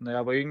 så när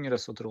jag var yngre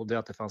så trodde jag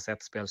att det fanns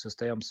ett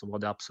spelsystem som var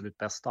det absolut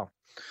bästa.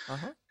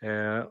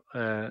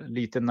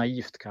 Lite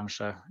naivt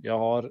kanske. Jag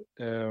har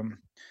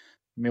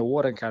med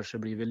åren kanske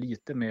blivit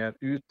lite mer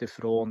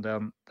utifrån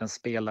den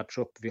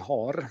spelartrupp vi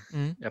har,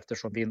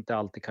 eftersom vi inte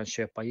alltid kan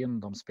köpa in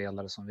de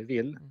spelare som vi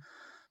vill.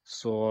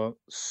 Så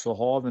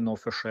har vi nog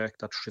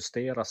försökt att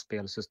justera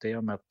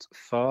spelsystemet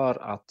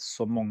för att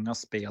så många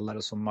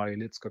spelare som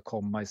möjligt ska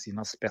komma i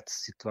sina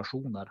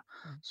spetssituationer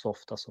så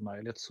ofta som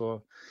möjligt.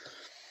 Så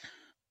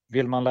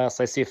vill man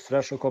läsa i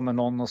siffror så kommer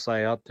någon att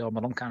säga att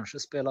men de kanske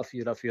spelar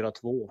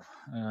 4-4-2.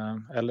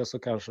 Eller så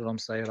kanske de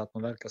säger att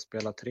de verkar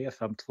spela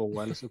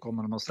 3-5-2. Eller så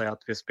kommer de att säga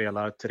att vi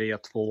spelar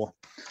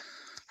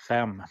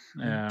 3-2-5.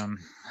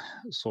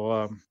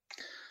 Så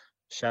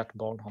kärt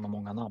barn har nog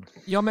många namn.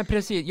 Ja, men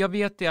precis. Jag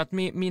vet det att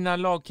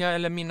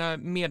mina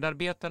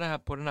medarbetare här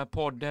på den här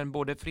podden,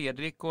 både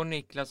Fredrik och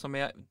Niklas som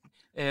är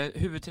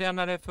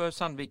huvudtränare för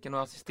Sandviken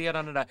och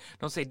assisterande där,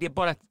 de säger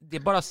det är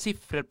bara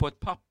siffror på ett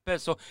papper,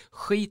 så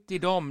skit i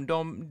dem.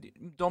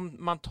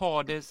 Man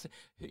tar det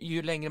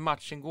ju längre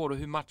matchen går och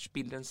hur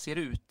matchbilden ser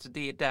ut.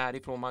 Det är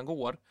därifrån man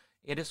går.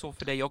 Är det så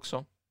för dig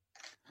också?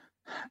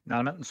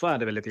 Nej, men så är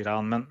det väl lite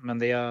grann, men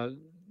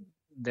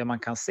det man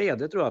kan se,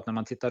 det tror jag att när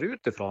man tittar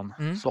utifrån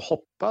så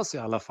hoppas i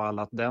alla fall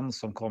att den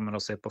som kommer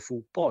att se på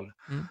fotboll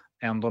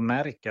ändå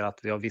märker att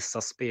vi har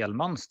vissa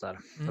spelmönster.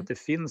 Att det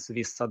finns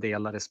vissa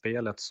delar i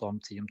spelet som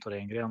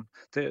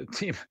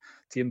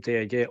Team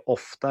TG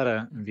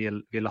oftare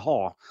vill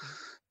ha.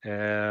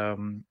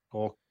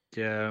 Och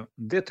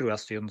det tror jag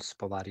syns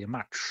på varje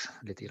match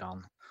lite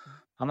grann.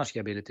 Annars ska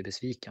jag bli lite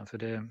besviken,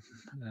 för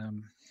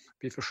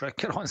vi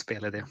försöker ha en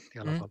spelidé i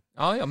alla fall.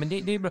 Ja, men det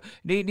är bra.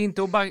 Det är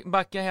inte att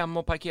backa hem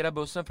och parkera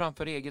bussen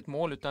framför eget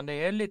mål, utan det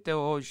är lite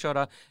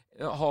att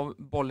ha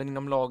bollen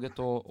inom laget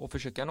och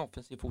försöka en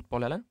offensiv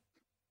fotboll, eller?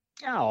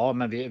 Ja,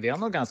 men vi är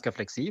nog ganska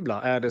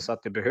flexibla. Är det så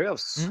att det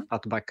behövs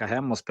att backa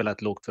hem och spela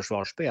ett lågt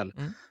försvarsspel,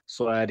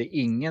 så är det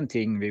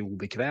ingenting vi är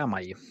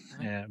obekväma i.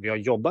 Vi har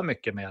jobbat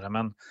mycket med det,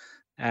 men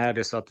är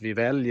det så att vi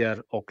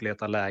väljer och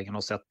leta lägen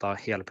och sätta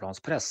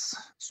helplanspress,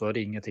 så är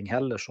det ingenting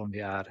heller som vi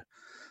är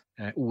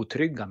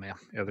otrygga med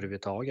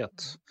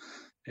överhuvudtaget.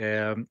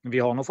 Vi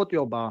har nog fått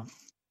jobba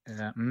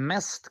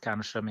mest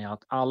kanske med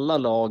att alla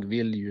lag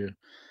vill ju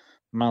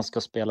man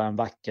ska spela en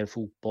vacker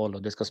fotboll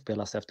och det ska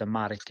spelas efter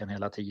marken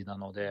hela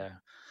tiden, och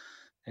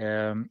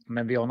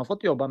men vi har nog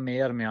fått jobba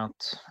mer med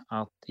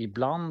att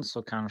ibland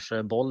så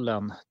kanske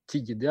bollen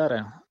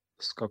tidigare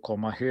ska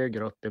komma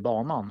högre upp i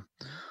banan.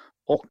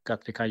 Och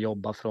att vi kan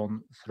jobba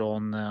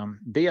från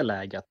det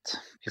läget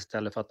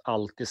istället för att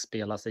alltid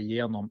spela sig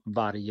igenom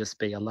varje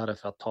spelare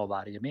för att ta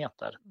varje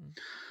meter.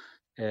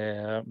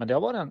 Men det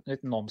har varit en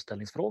liten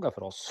omställningsfråga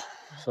för oss,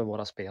 för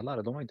våra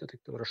spelare. De har inte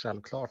tyckt det var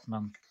självklart,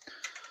 men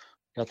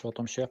jag tror att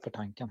de köper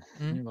tanken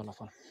nu i alla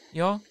fall.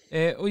 Ja,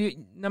 och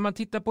när man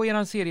tittar på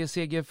eran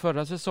serieseger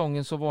förra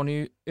säsongen så var ni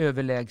ju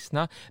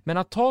överlägsna. Men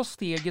att ta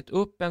steget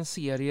upp en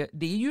serie,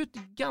 det är ju ett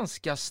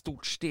ganska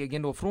stort steg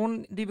ändå.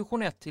 Från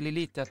division 1 till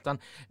elitettan,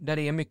 där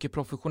det är mycket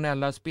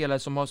professionella spelare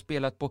som har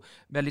spelat på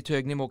väldigt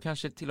hög nivå.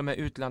 Kanske till och med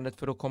utlandet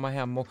för att komma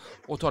hem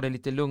och ta det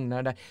lite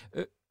lugnare där.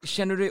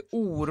 Känner du dig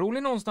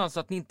orolig någonstans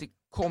att ni inte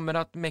kommer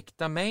att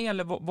mäkta med?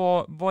 Eller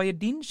vad är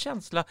din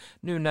känsla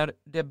nu när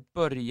det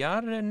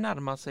börjar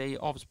närma sig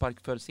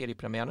avspark för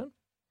seriepremiären?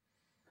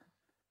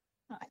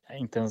 Jag är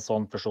inte en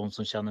sån person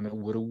som känner mig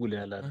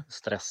orolig eller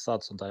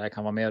stressad. Sånt där. Jag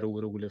kan vara mer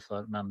orolig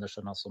för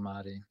människorna som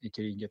är i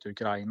kriget i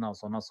Ukraina och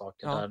sådana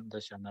saker. Ja. Där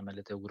känner jag mig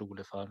lite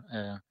orolig för.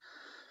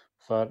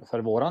 För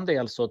våran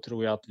del så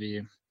tror jag att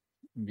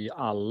vi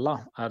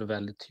alla är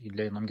väldigt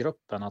tydliga inom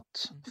gruppen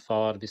att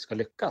för vi ska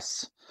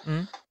lyckas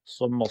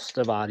så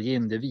måste varje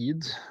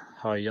individ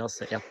höja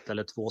sig 1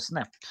 eller 2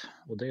 snäpp.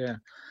 Och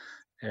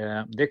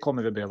det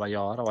kommer vi behöva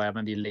göra, och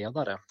även vi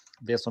ledare.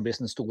 Det som blir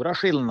den stora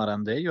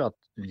skillnaden, det är ju att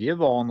vi är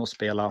vana att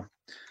spela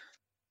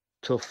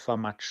tuffa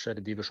matcher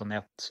i division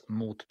 1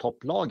 mot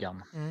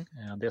topplagen.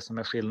 Det som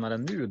är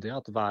skillnaden nu, det är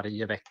att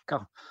varje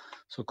vecka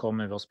så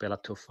kommer vi att spela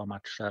tuffa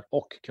matcher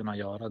och kunna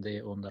göra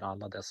det under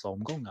alla dessa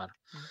omgångar.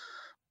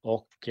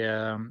 Och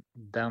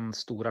den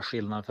stora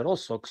skillnaden för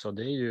oss också,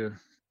 det är ju,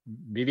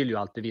 vi vill ju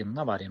alltid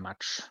vinna varje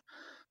match.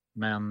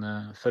 Men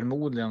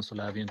förmodligen så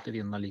lär vi inte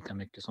vinna lika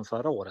mycket som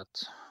förra året.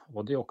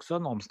 Och det är också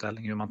en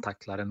omställning hur man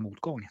tacklar en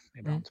motgång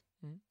ibland.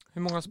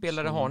 Hur många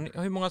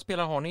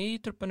spelare har ni i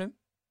truppen nu?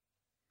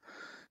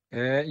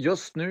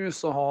 Just nu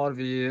så har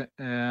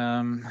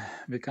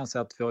vi kan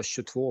säga att vi har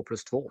 22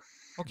 plus 2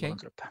 i vår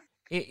trupp.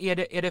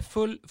 Är det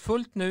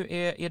fullt nu?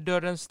 Är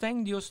dörren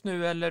stängd just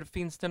nu, eller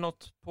finns det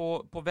något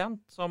på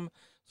vänt som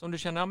du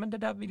känner, ja, men det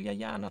där vill jag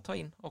gärna ta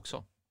in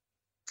också?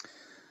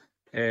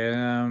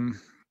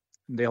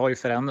 Det har ju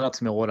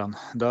förändrats med åren.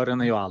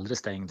 Dörren är ju aldrig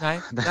stängd.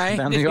 Nej,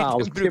 den är ju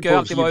alltid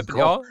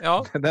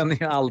Den är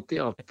ju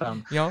alltid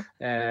öppen. Ja.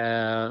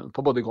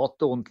 På både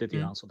gott och ont lite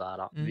grann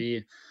sådär.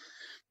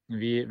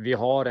 Vi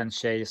har en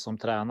tjej som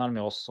tränar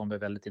med oss som vi är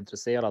väldigt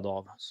intresserade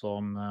av,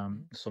 som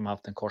har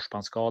haft en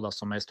korsbandsskada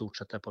som är i stort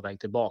sett på väg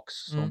tillbaks,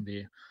 som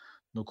vi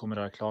nog kommer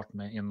att göra klart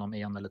med inom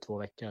 1 eller 2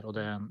 veckor. Och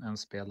det är en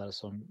spelare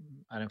som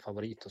är en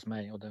favorit hos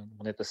mig, och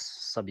hon heter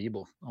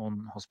Sabibo.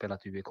 Hon har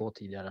spelat i UVK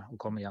tidigare och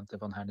kommer egentligen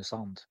från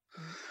Härnösand.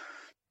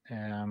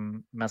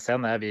 Men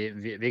sen är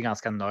vi är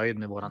ganska nöjd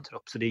med våran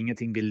trupp, så det är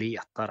ingenting vi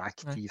letar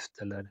aktivt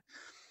eller.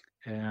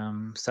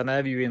 Sen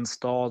är vi ju i en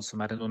stad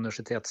som är en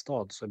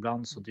universitetsstad, så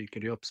ibland så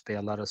dyker det upp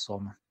spelare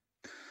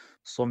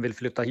som vill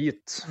flytta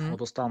hit, och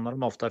då stannar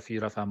de ofta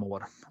 4-5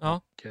 år. Ja.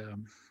 Och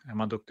är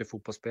man duktig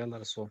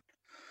fotbollsspelare så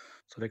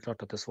det är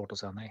klart att det är svårt att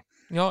säga nej.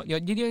 Ja, det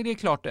är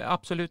klart,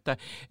 absolut.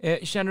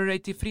 Känner du dig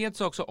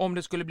tillfreds också om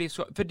det skulle bli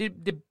så? För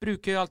det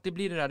brukar ju alltid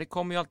bli det där. Det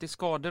kommer ju alltid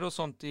skador och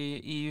sånt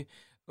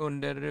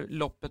under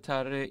loppet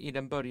här i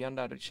den början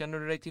där. Känner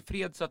du dig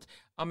tillfreds att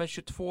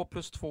 22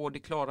 plus 2, det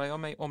klarar jag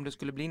mig om det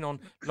skulle bli någon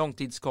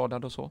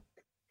långtidsskadad och så?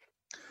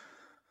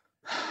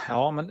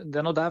 Ja, men det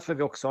är nog därför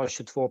vi också har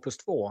 22 plus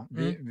 2.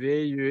 Vi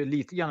är ju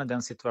lite grann i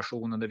den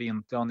situationen där vi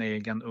inte har en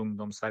egen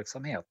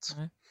ungdomsverksamhet.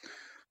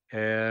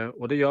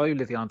 Och det gör ju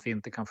lite grann att vi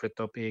inte kan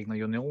flytta upp egna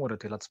juniorer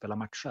till att spela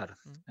matcher.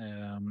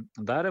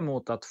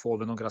 Däremot att får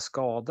vi några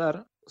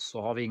skador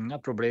så har vi inga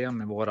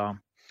problem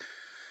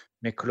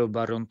med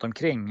klubbar runt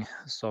omkring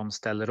som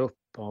ställer upp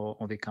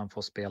och vi kan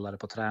få spelare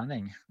på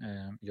träning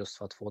just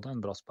för att få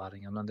den bra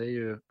sparringen. Men det är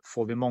ju,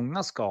 får vi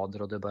många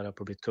skador och det börjar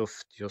på bli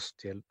tufft just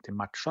till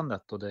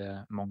matchandet och det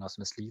är många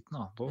som är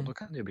slitna, då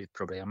kan det ju bli ett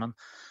problem. Men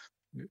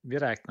vi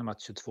räknar med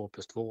att 22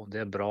 plus 2, det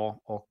är bra,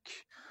 och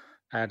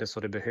är det så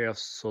det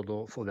behövs så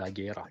då får vi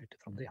agera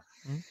utifrån det.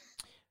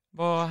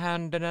 Vad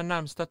händer den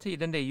närmsta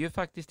tiden? Det är ju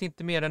faktiskt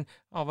inte mer än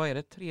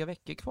 3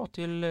 veckor kvar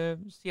till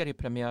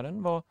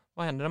seriepremiären.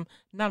 Vad händer de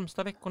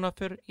närmsta veckorna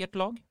för ert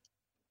lag?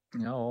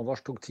 Ja, var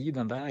tog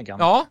tiden vägen?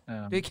 Ja,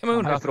 det kan man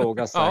undra.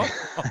 Fråga sig.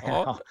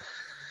 Ja.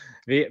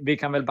 Vi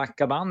kan väl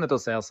backa bandet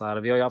och säga så här.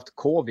 Vi har ju haft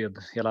covid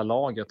hela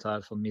laget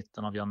här från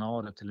mitten av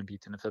januari till en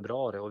bit in i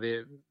februari. Och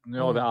nu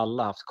har vi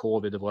alla haft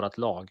covid i vårt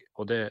lag.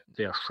 Och det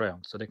är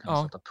skönt, så det kan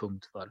jag sätta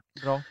punkt för.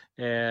 Bra.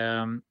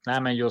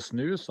 Nej, men just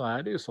nu så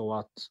är det ju så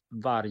att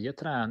varje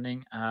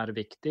träning är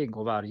viktig.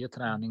 Och varje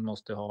träning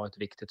måste ha ett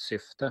viktigt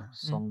syfte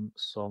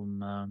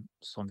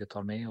som vi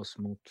tar med oss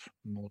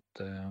mot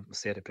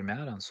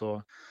seriepremiären.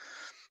 Så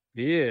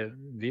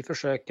vi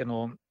försöker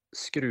nog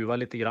skruva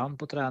lite grann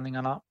på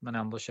träningarna men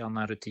ändå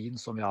känna en rutin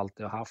som vi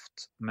alltid har haft.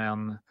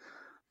 Men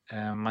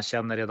man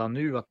känner redan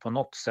nu att på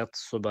något sätt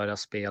så börjar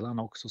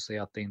spelarna också se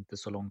att det inte är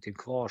så lång tid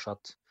kvar, så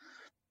att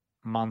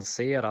man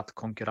ser att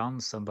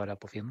konkurrensen börjar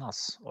på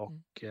finnas,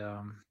 och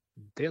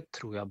det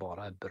tror jag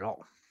bara är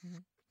bra.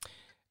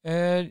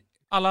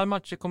 Alla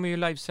matcher kommer ju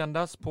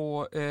livesändas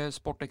på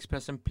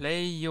Sportexpressen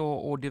Play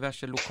och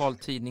diverse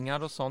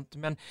lokaltidningar och sånt.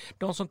 Men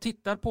de som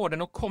tittar på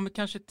den och kommer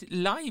kanske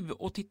live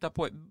och tittar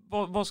på,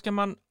 vad ska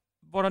man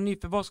vara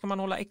nyfiken, vad ska man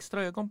hålla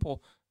extra ögon på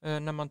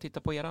när man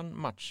tittar på eran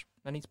match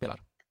när ni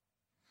spelar?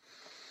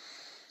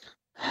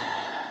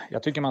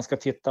 Jag tycker man ska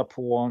titta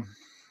på,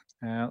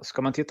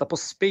 ska man titta på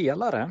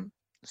spelare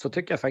så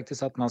tycker jag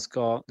faktiskt att man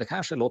ska, det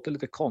kanske låter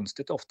lite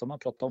konstigt ofta man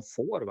pratar om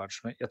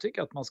forwards, men jag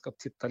tycker att man ska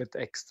titta lite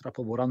extra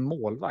på våran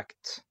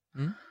målvakt.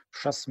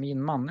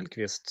 Jasmin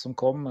Mandelqvist som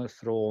kommer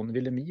från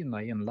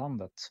Vilhelmina i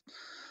inlandet.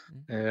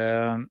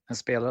 En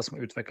spelare som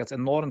utvecklats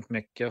enormt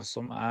mycket,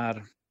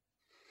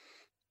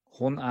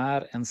 hon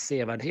är en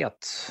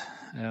sevärdhet.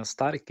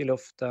 Stark i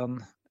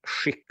luften,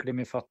 skicklig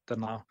med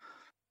fötterna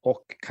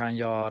och kan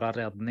göra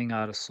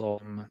räddningar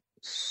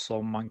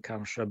som man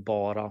kanske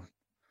bara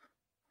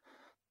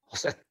har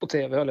sett på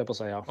tv, höll jag på att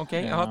säga.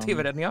 Okej, ja,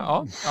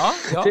 tv-räddningar.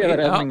 Ja,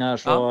 tv-räddningar,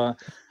 så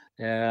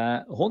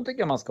hon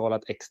tycker man ska hålla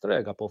ett extra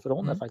öga på, för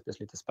hon är faktiskt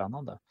lite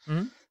spännande.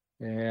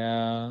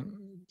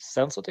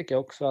 Sen så tycker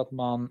jag också att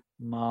man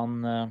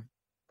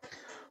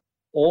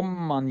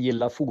om man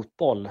gillar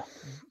fotboll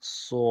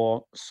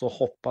så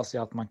hoppas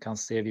jag att man kan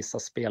se vissa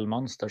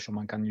spelmönster som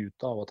man kan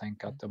njuta av och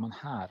tänka att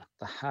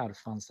det här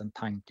fanns en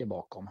tanke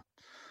bakom.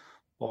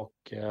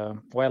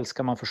 Och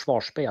älskar man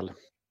försvarsspel,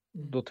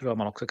 då tror jag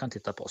man också kan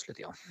titta på oss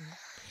lite grann.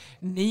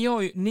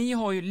 Ni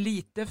har ju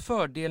lite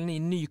fördel, ni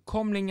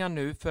nykomlingar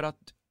nu, för att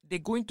det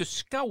går inte att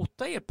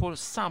scouta er på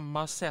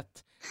samma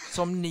sätt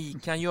som ni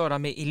kan göra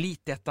med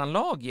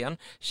elitettanlagen.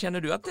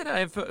 Känner du att det där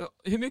är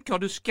hur mycket har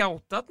du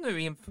scoutat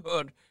nu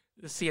inför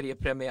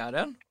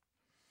seriepremiären?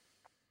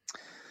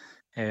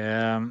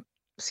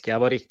 Ska jag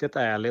vara riktigt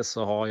ärlig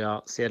så har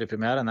jag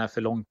seriepremiären är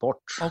för långt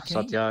bort. Okay. Så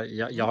att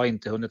jag har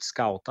inte hunnit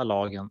scouta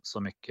lagen så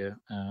mycket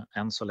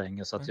än så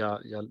länge, så att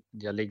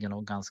jag ligger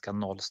nog ganska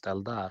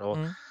nollställd där. Och,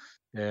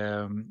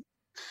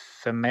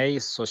 för mig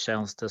så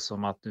känns det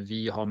som att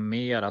vi har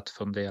mer att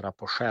fundera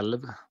på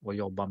själv och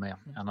jobba med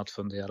än att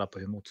fundera på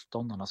hur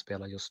motståndarna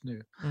spelar just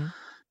nu.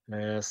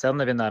 Sen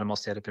när vi närmar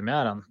oss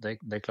seriepremiären,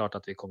 det är klart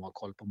att vi kommer att ha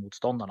koll på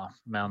motståndarna,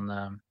 men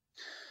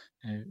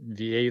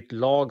vi är ju ett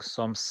lag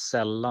som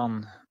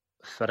sällan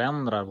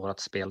förändrar vårt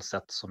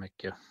spelsätt så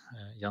mycket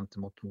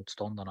gentemot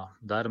motståndarna.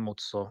 Däremot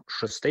så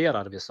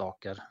justerar vi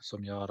saker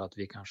som gör att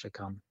vi kanske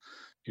kan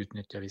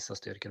utnyttja vissa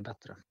styrkor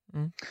bättre.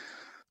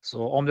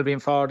 Så om det blir en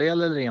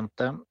fördel eller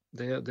inte,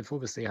 det får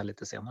vi se här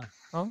lite senare.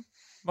 Ja.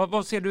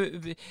 Vad ser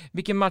du,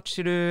 vilken match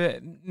ser du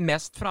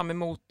mest fram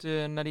emot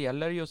när det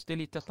gäller just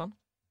Elitettan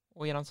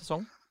och eran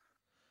säsong?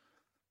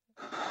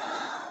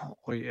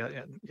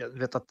 Jag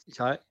vet att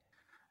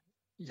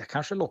jag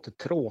kanske låter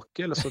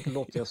tråkig eller så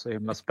låter jag så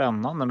himla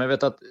spännande, men jag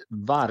vet att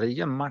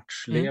varje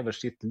match lever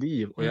sitt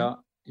liv och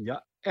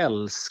jag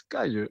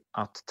älskar ju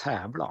att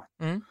tävla.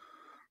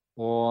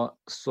 Och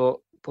så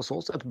på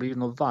så sätt blir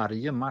nog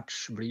varje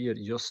match blir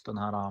just den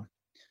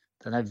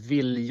här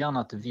viljan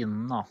att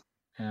vinna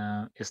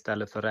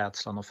istället för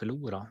rädslan att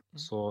förlora.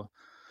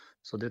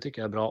 Så det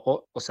tycker jag är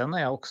bra. Och sen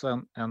är jag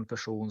också en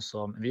person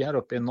som, vi här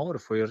uppe i norr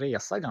får ju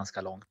resa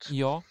ganska långt.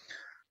 Ja.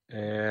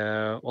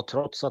 Och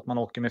trots att man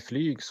åker med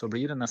flyg så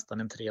blir det nästan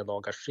en 3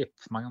 dagars trip.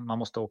 Man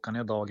måste åka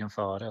ner dagen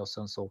före och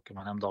sen så åker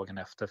man hem dagen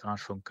efter, för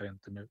annars funkar det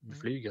inte med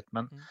flyget.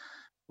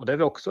 Och det har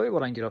vi också i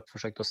vår grupp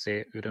försökt att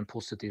se ur en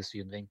positiv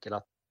synvinkel,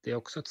 att det är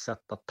också ett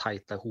sätt att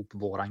tajta ihop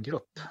våran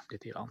grupp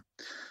lite grann.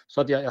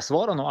 Så att jag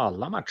svarar nog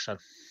alla matcher,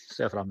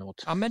 ser jag fram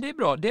emot. Ja, men det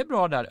är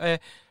bra där.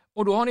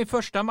 Och då har ni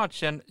första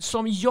matchen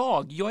som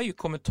jag är ju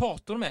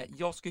kommentator med.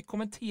 Jag ska ju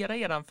kommentera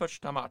eran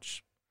första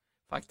match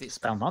faktiskt.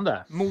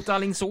 Spännande. Mot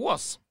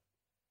Alingsås.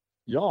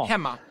 Ja.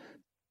 Hemma.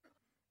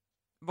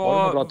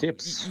 Har du bra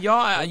tips?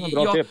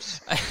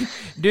 Tips?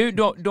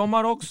 De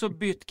har också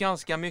bytt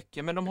ganska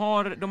mycket, men de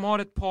har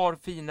ett par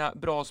fina,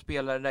 bra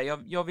spelare där.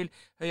 Jag vill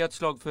höja ett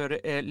slag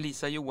för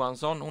Lisa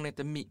Johansson. Hon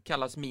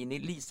kallas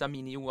Lisa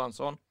Mini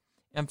Johansson.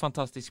 En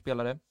fantastisk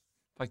spelare,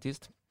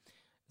 faktiskt.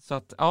 Så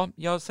att, ja,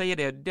 jag säger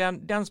det.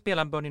 Den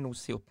spelaren bör ni nog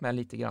se upp med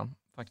lite grann,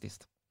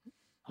 faktiskt.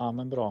 Ja,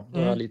 men bra. Då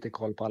har jag lite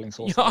koll på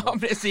Alingsås. Ja,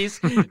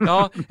 precis.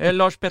 Ja,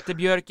 Lars Petter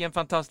Björk är en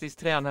fantastisk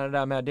tränare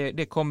där med.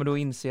 Det kommer du att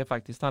inse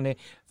faktiskt. Han är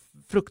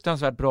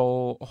fruktansvärt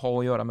bra att ha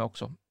att göra med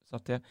också. Så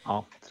att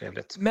ja,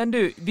 trevligt. Men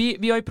du,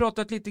 vi har ju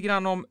pratat lite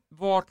grann om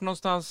vart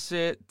någonstans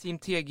Team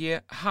TG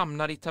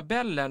hamnar i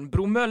tabellen.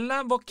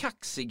 Bromölla var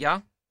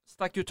kaxiga,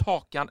 stack ut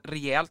hakan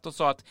rejält och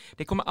sa att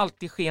det kommer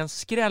alltid ske en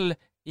skräll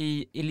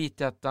i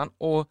Elitettan,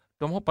 och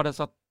de hoppades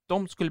att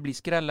de skulle bli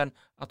skrällen,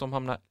 att de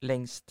hamnar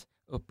längst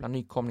upp bland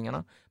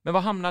nykomlingarna. Men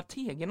var hamnar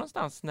TG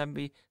någonstans när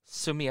vi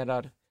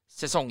summerar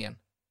säsongen,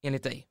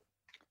 enligt dig?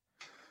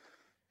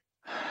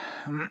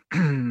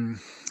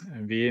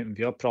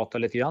 Vi har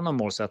pratat lite grann om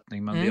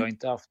målsättning, men vi har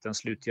inte haft den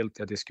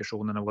slutgiltiga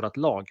diskussionen i vårt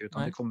lag,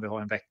 utan det kommer vi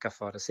ha en vecka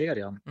före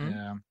serien.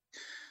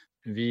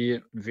 Vi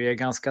är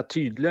ganska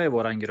tydliga i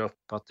vår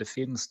grupp att det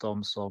finns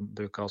de som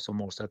brukar ha som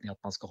målsättning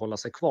att man ska hålla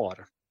sig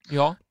kvar.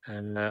 Ja.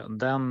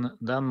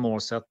 Den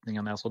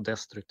målsättningen är så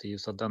destruktiv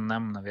så den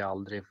nämner vi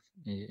aldrig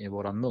i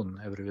våran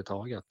mun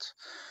överhuvudtaget.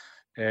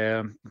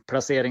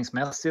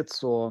 Placeringsmässigt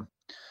så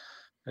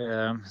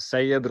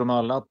säger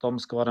Bromölla att de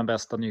ska vara den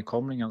bästa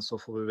nykomlingen, så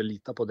får vi väl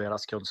lita på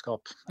deras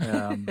kunskap.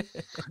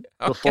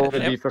 Då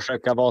får vi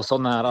försöka vara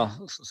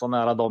så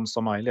nära dem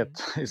som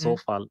möjligt i så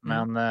fall.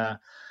 Men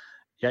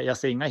jag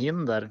ser inga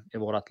hinder i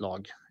vårt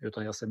lag,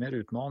 utan jag ser mer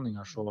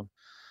utmaningar. Så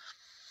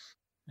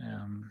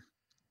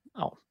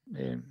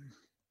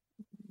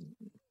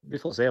vi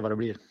får se vad det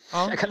blir.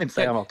 Ja, jag kan inte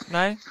säga något.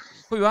 Nej,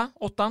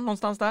 7-8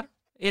 någonstans där.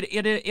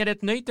 Är det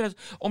ett nöjt?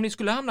 Om ni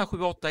skulle hamna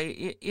 7-8,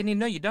 är ni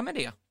nöjda med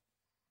det?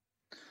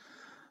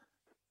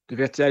 Du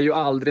vet, jag är ju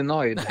aldrig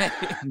nöjd.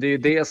 Det är ju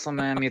det som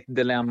är mitt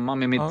dilemma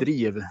med mitt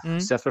driv.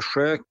 Så jag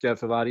försöker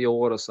för varje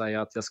år att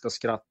säga att jag ska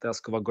skratta, jag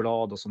ska vara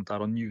glad och sånt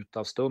där och njuta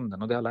av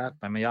stunden. Och det har jag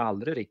lärt mig, men jag är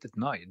aldrig riktigt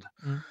nöjd.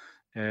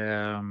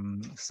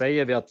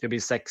 Säger vi att vi blir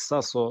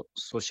 6:a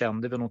så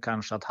kände vi nog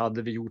kanske att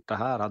hade vi gjort det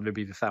här hade vi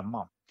blivit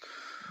 5:a.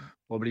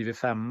 Och blivit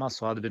 5:a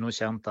så hade vi nog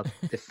känt att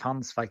det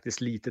fanns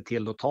faktiskt lite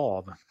till att ta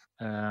av.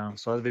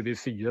 Så hade vi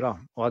blivit 4.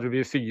 Och hade vi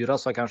blivit 4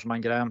 så kanske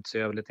man grämt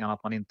sig över lite grann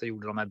att man inte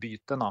gjorde de här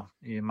bytena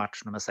i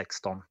match nummer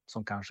 16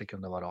 som kanske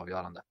kunde vara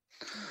avgörande.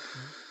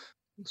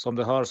 Som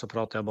du hör så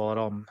pratar jag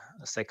bara om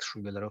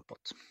 6-7 eller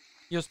uppåt.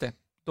 Just det.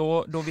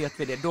 Då vet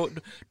vi det.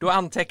 Då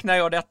antecknar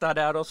jag detta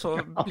där och så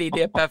blir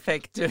det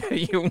perfekt,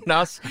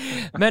 Jonas.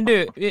 Men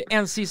du,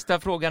 en sista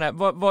fråga här.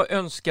 Vad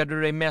önskar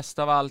du dig mest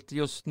av allt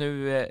just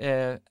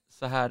nu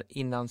så här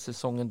innan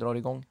säsongen drar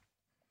igång?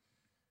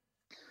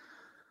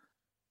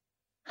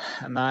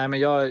 Nej, men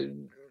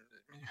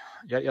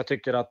jag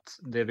tycker att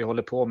det vi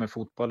håller på med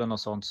fotbollen och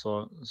sånt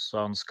så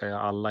önskar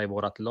jag alla i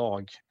vårt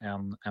lag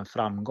en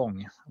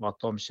framgång och att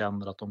de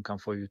känner att de kan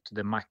få ut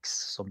det max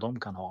som de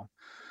kan ha.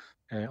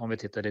 Om vi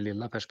tittar i det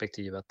lilla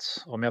perspektivet.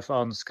 Om jag får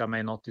önska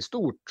mig något i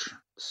stort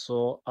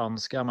så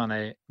önskar man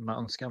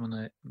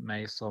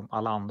mig som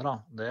alla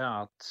andra. Det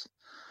är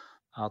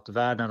att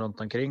världen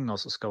runt omkring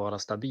oss ska vara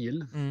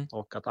stabil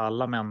och att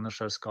alla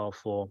människor ska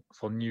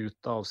få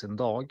njuta av sin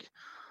dag.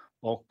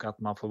 Och att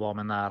man får vara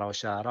med nära och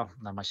kära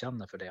när man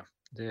känner för det.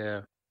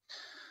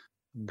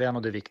 Det är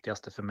nog det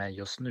viktigaste för mig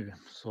just nu.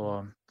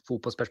 Så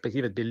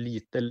fotbollsperspektivet blir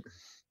lite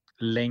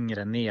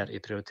längre ner i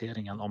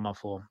prioriteringen om man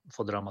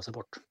får drömma sig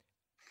bort.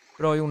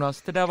 Bra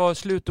Jonas, det där var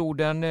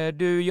slutorden.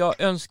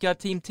 Jag önskar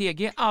Team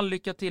TG all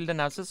lycka till den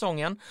här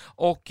säsongen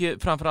och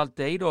framförallt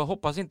dig då.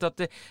 Hoppas inte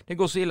att det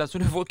går så illa så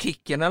du får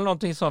kicken eller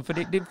någonting sånt, för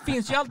det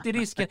finns ju alltid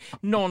risken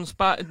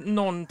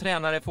någon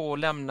tränare får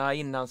lämna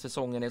innan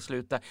säsongen är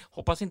slut.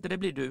 Hoppas inte det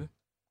blir du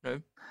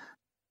nu.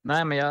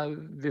 Nej,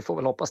 men vi får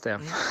väl hoppas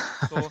det.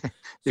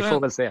 Vi får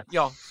väl se.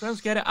 Ja, så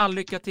önskar jag dig all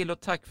lycka till och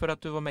tack för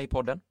att du var med i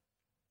podden.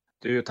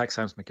 Du, tack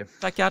så hemskt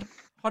mycket. Tackar.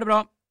 Ha det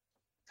bra.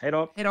 Hej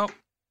då. Hej då.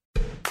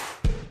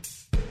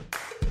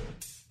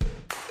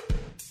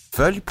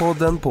 Följ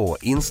podden på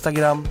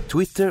Instagram,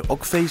 Twitter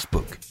och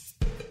Facebook.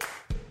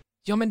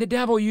 Ja, men det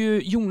där var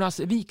ju Jonas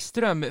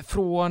Wikström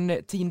från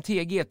Team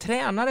TG,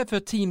 tränare för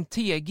Team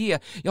TG.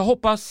 Jag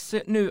hoppas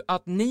nu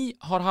att ni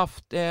har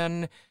haft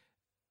en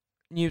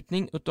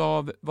njutning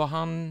utav vad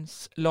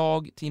hans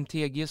lag Team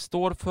TG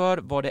står för,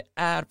 vad det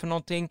är för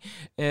någonting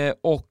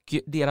och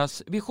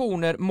deras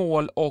visioner,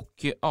 mål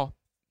och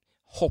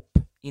hopp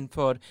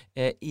inför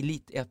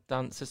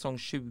Elitettan säsong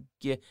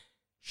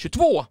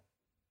 2022.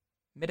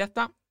 Med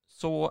detta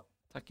så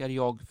tackar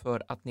jag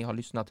för att ni har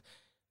lyssnat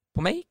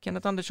på mig,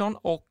 Kenneth Andersson,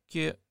 och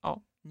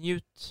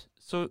njut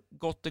så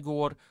gott det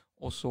går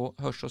och så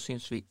hörs och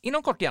syns vi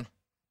inom kort igen.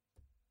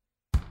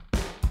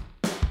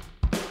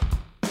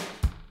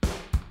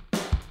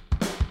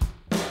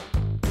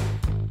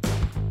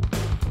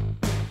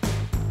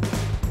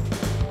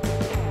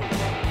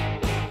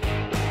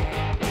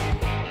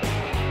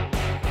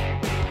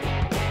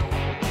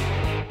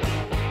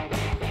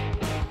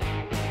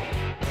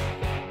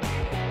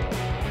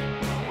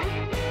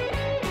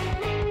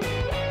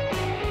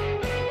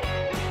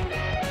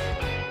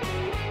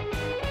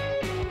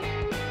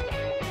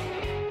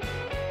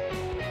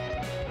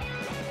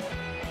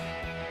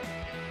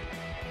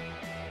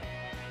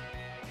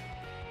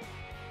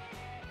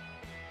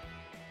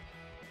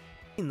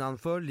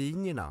 Innanför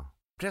linjerna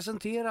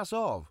presenteras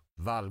av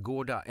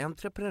Vallgårda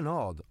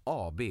Entreprenad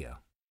AB.